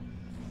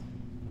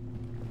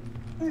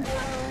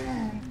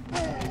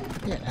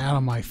 Get out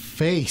of my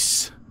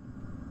face.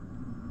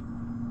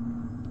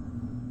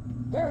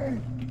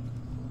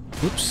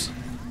 Whoops.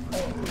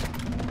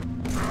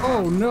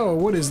 Oh no,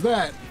 what is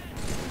that?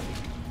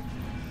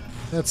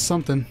 That's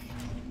something.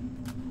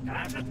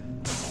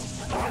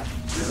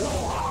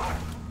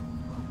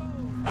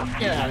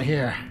 Get out of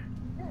here.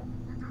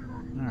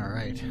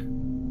 Alright.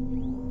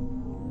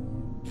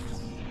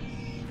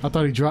 I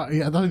thought he dropped.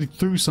 I thought he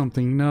threw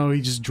something. No,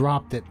 he just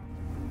dropped it.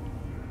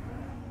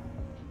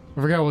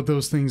 I forgot what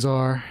those things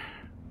are.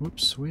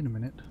 Whoops, wait a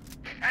minute.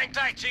 Hang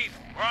tight, Chief.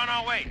 We're on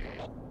our way.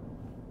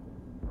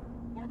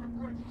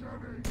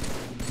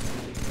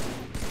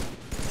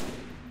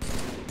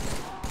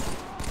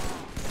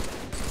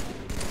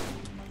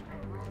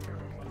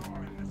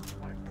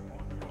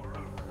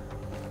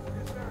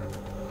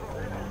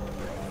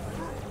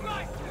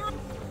 Right, we're...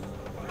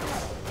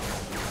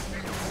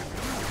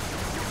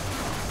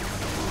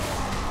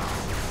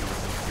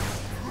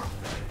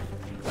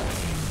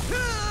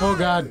 Oh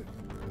god.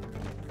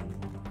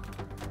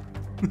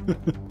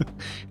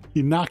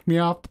 You knocked me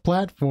off the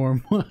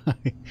platform. Why?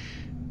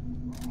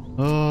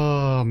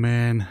 Oh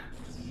man.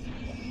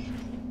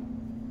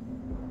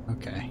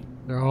 Okay.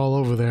 They're all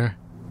over there.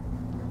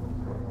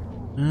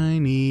 I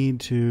need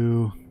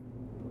to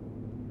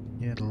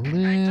Get a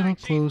little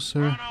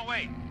closer. We're on our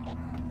way.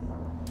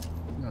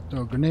 Gotta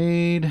throw a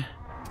grenade.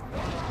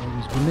 Throw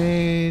these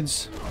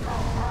grenades.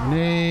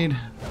 Grenade.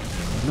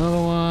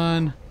 Another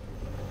one.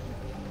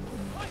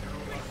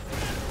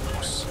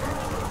 Oops.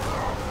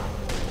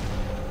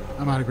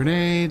 I'm out of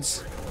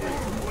grenades.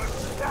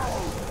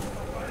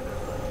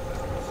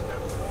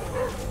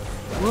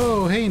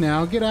 Whoa, hey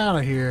now, get out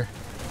of here.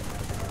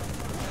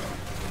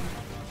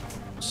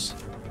 Oops.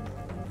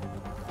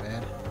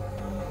 Bad.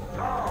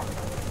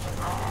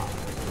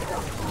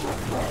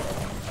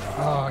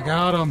 Oh, I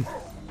got him.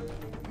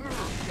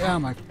 Get out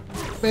of my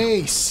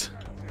face.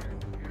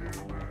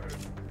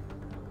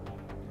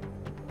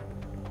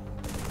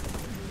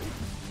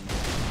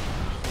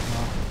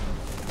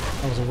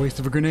 That was a waste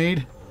of a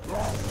grenade.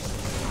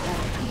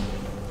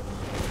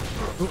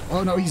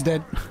 Oh no, he's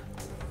dead.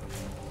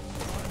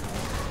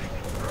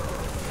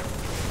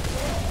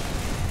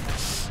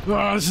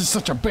 Oh, this is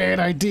such a bad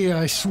idea,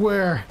 I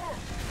swear.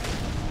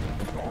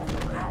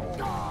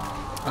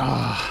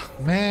 Ah,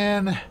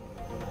 man. I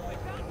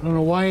don't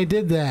know why I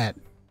did that.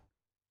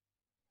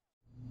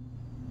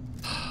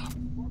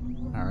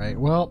 Alright,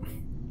 well.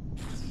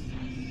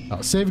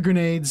 I'll save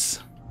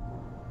grenades.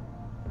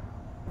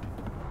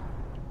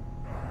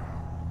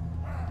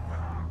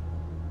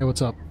 Hey,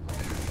 what's up?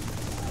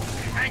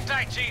 Hang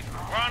tight, Chief.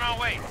 We're on our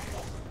way.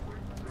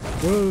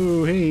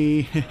 Whoa,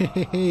 hey,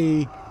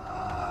 hey.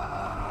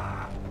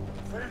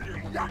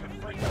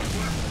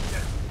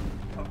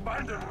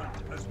 Abandonment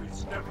as we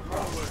step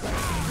forward.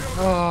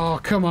 Oh,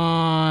 come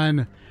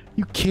on.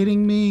 You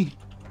kidding me?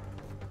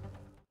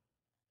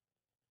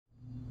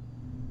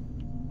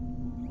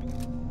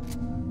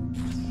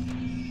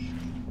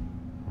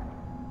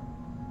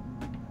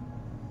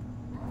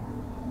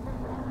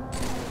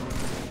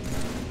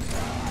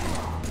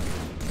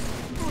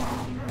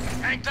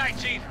 Hang tight,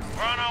 Chief.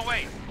 We're on our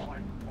way.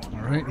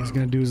 Alright, he's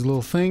gonna do his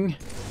little thing.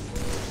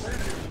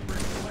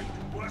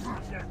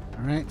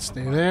 Alright,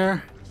 stay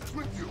there.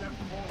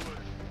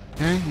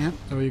 Okay, yep,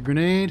 throw your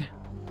grenade.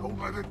 Don't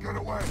let it get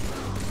away.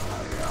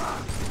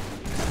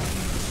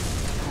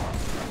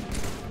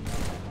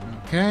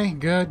 Okay,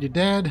 good, you're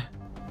dead.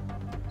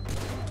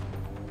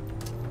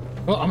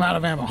 Oh, I'm out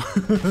of ammo.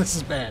 This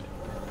is bad.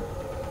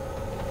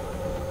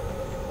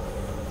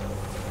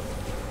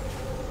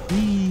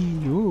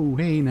 Ooh,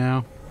 hey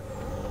now.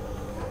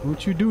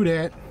 Don't you do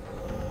that.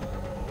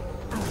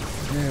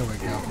 There we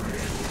go.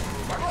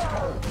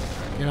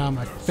 Get out of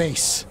my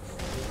face.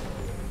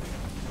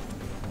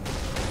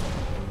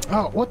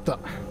 Oh, what the?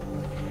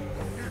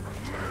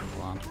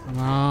 I'm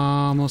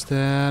almost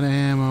out of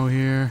ammo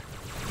here.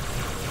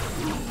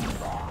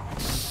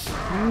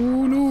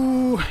 Oh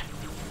no!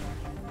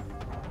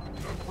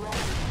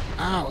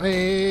 Ow,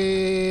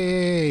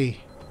 hey!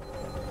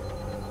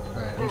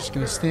 Alright, I'm just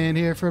gonna stand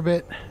here for a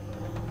bit.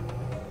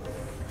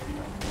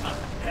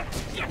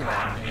 Get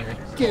out of there.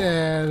 Get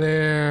out of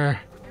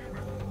there.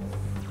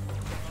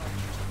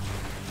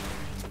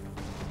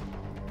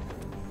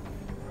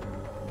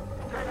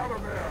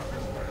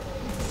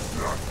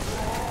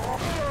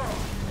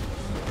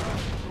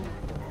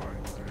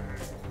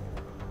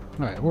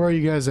 Alright, where are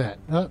you guys at?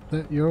 Oh,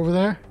 you're over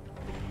there?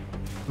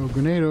 Oh,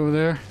 grenade over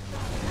there.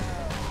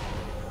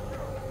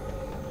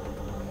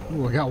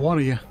 Ooh, I got one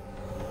of you.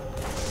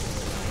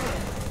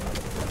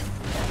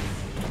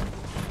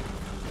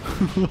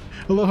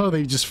 I love how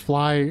they just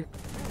fly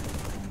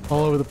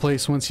all over the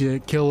place once you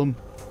kill them.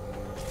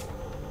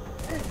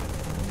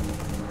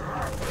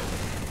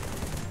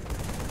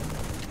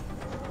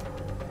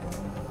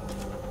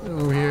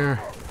 Over here.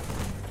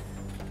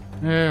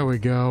 There we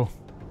go.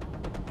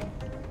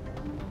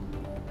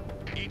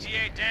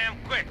 ETA damn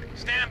quick.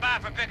 Stand by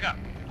for pickup.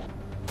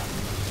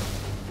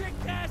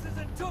 Kicked asses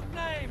and took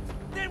names.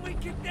 Then we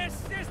kicked their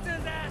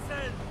sisters'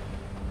 asses.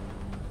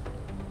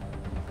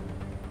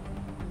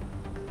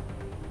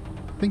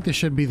 I think this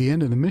should be the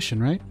end of the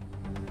mission, right?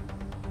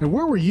 And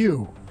where were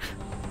you?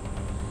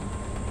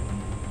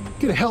 You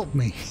could have helped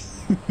me.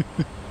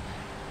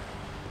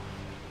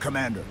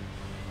 Commander.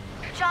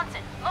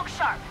 Johnson, look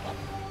sharp.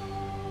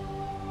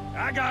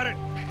 I got it.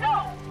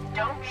 No,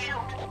 don't shoot.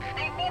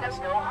 They mean us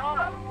no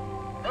harm.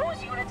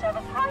 Those units have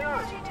a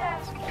priority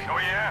task. Oh,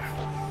 yeah?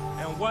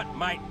 And what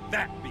might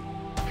that be?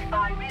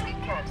 I really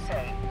can't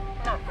say.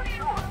 Not for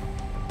sure.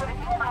 But if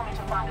you allow me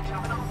to find a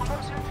terminal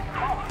closer to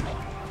yours.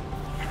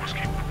 We must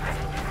keep the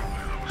prophet from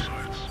those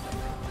sides.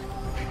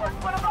 But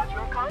what about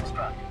your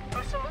construct?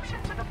 Your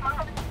solution to the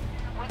flood?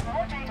 With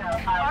more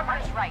data,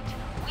 Barbara's right.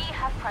 We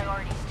have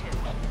priorities too.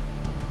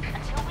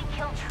 Until we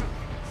kill Truth,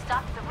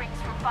 stop the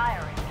rings from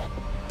firing.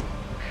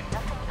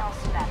 Nothing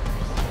else matters.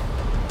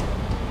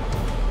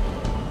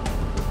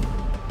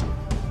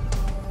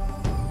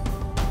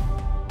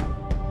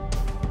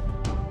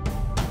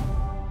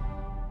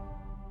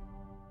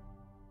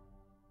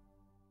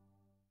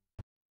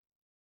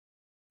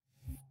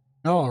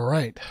 All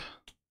right.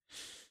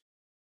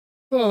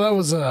 Well, that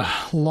was a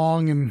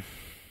long and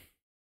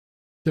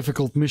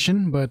difficult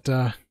mission, but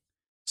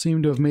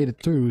seemed to have made it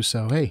through,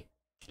 so hey,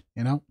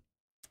 you know,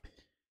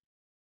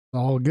 it's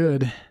all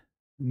good.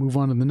 Move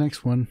on to the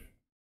next one.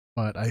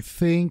 but I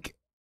think...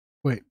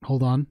 Wait,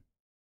 hold on.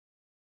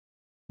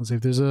 Let's see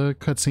if there's a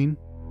cutscene.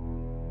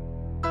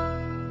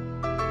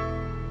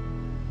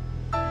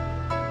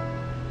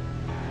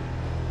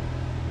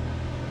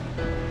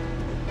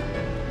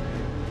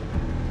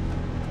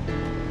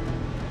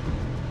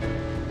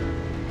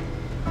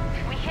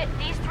 We hit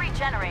these 3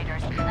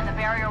 generators, and the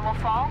barrier will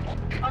fall?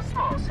 A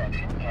small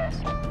section, yes.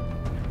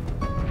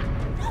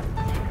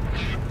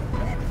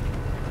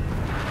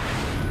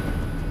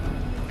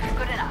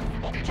 Good enough.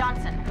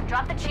 Johnson,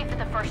 drop the chief at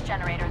the first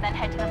generator, then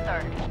head to the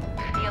 3rd.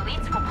 The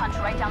elites will punch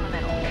right down the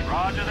middle.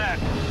 Roger that.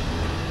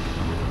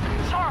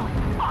 Charlie,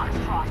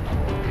 Foxtrot.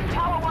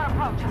 Tower 1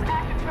 approaches,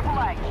 active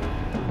AAA.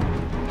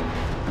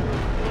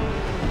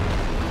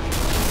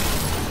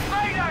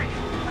 Mayday!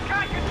 I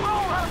can't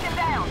control her! Choke him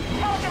down!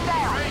 Choke him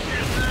down! Brace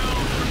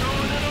yourselves, we're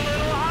going in a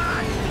little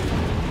hot!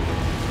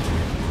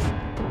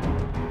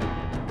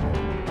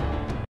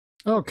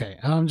 Okay,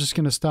 I'm just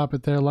gonna stop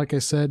it there. Like I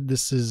said,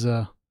 this is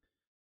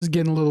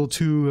getting a little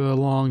too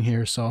long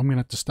here, so I'm gonna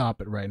have to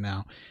stop it right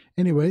now.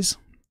 Anyways,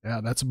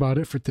 yeah, that's about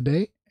it for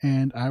today,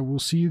 and I will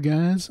see you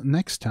guys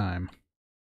next time.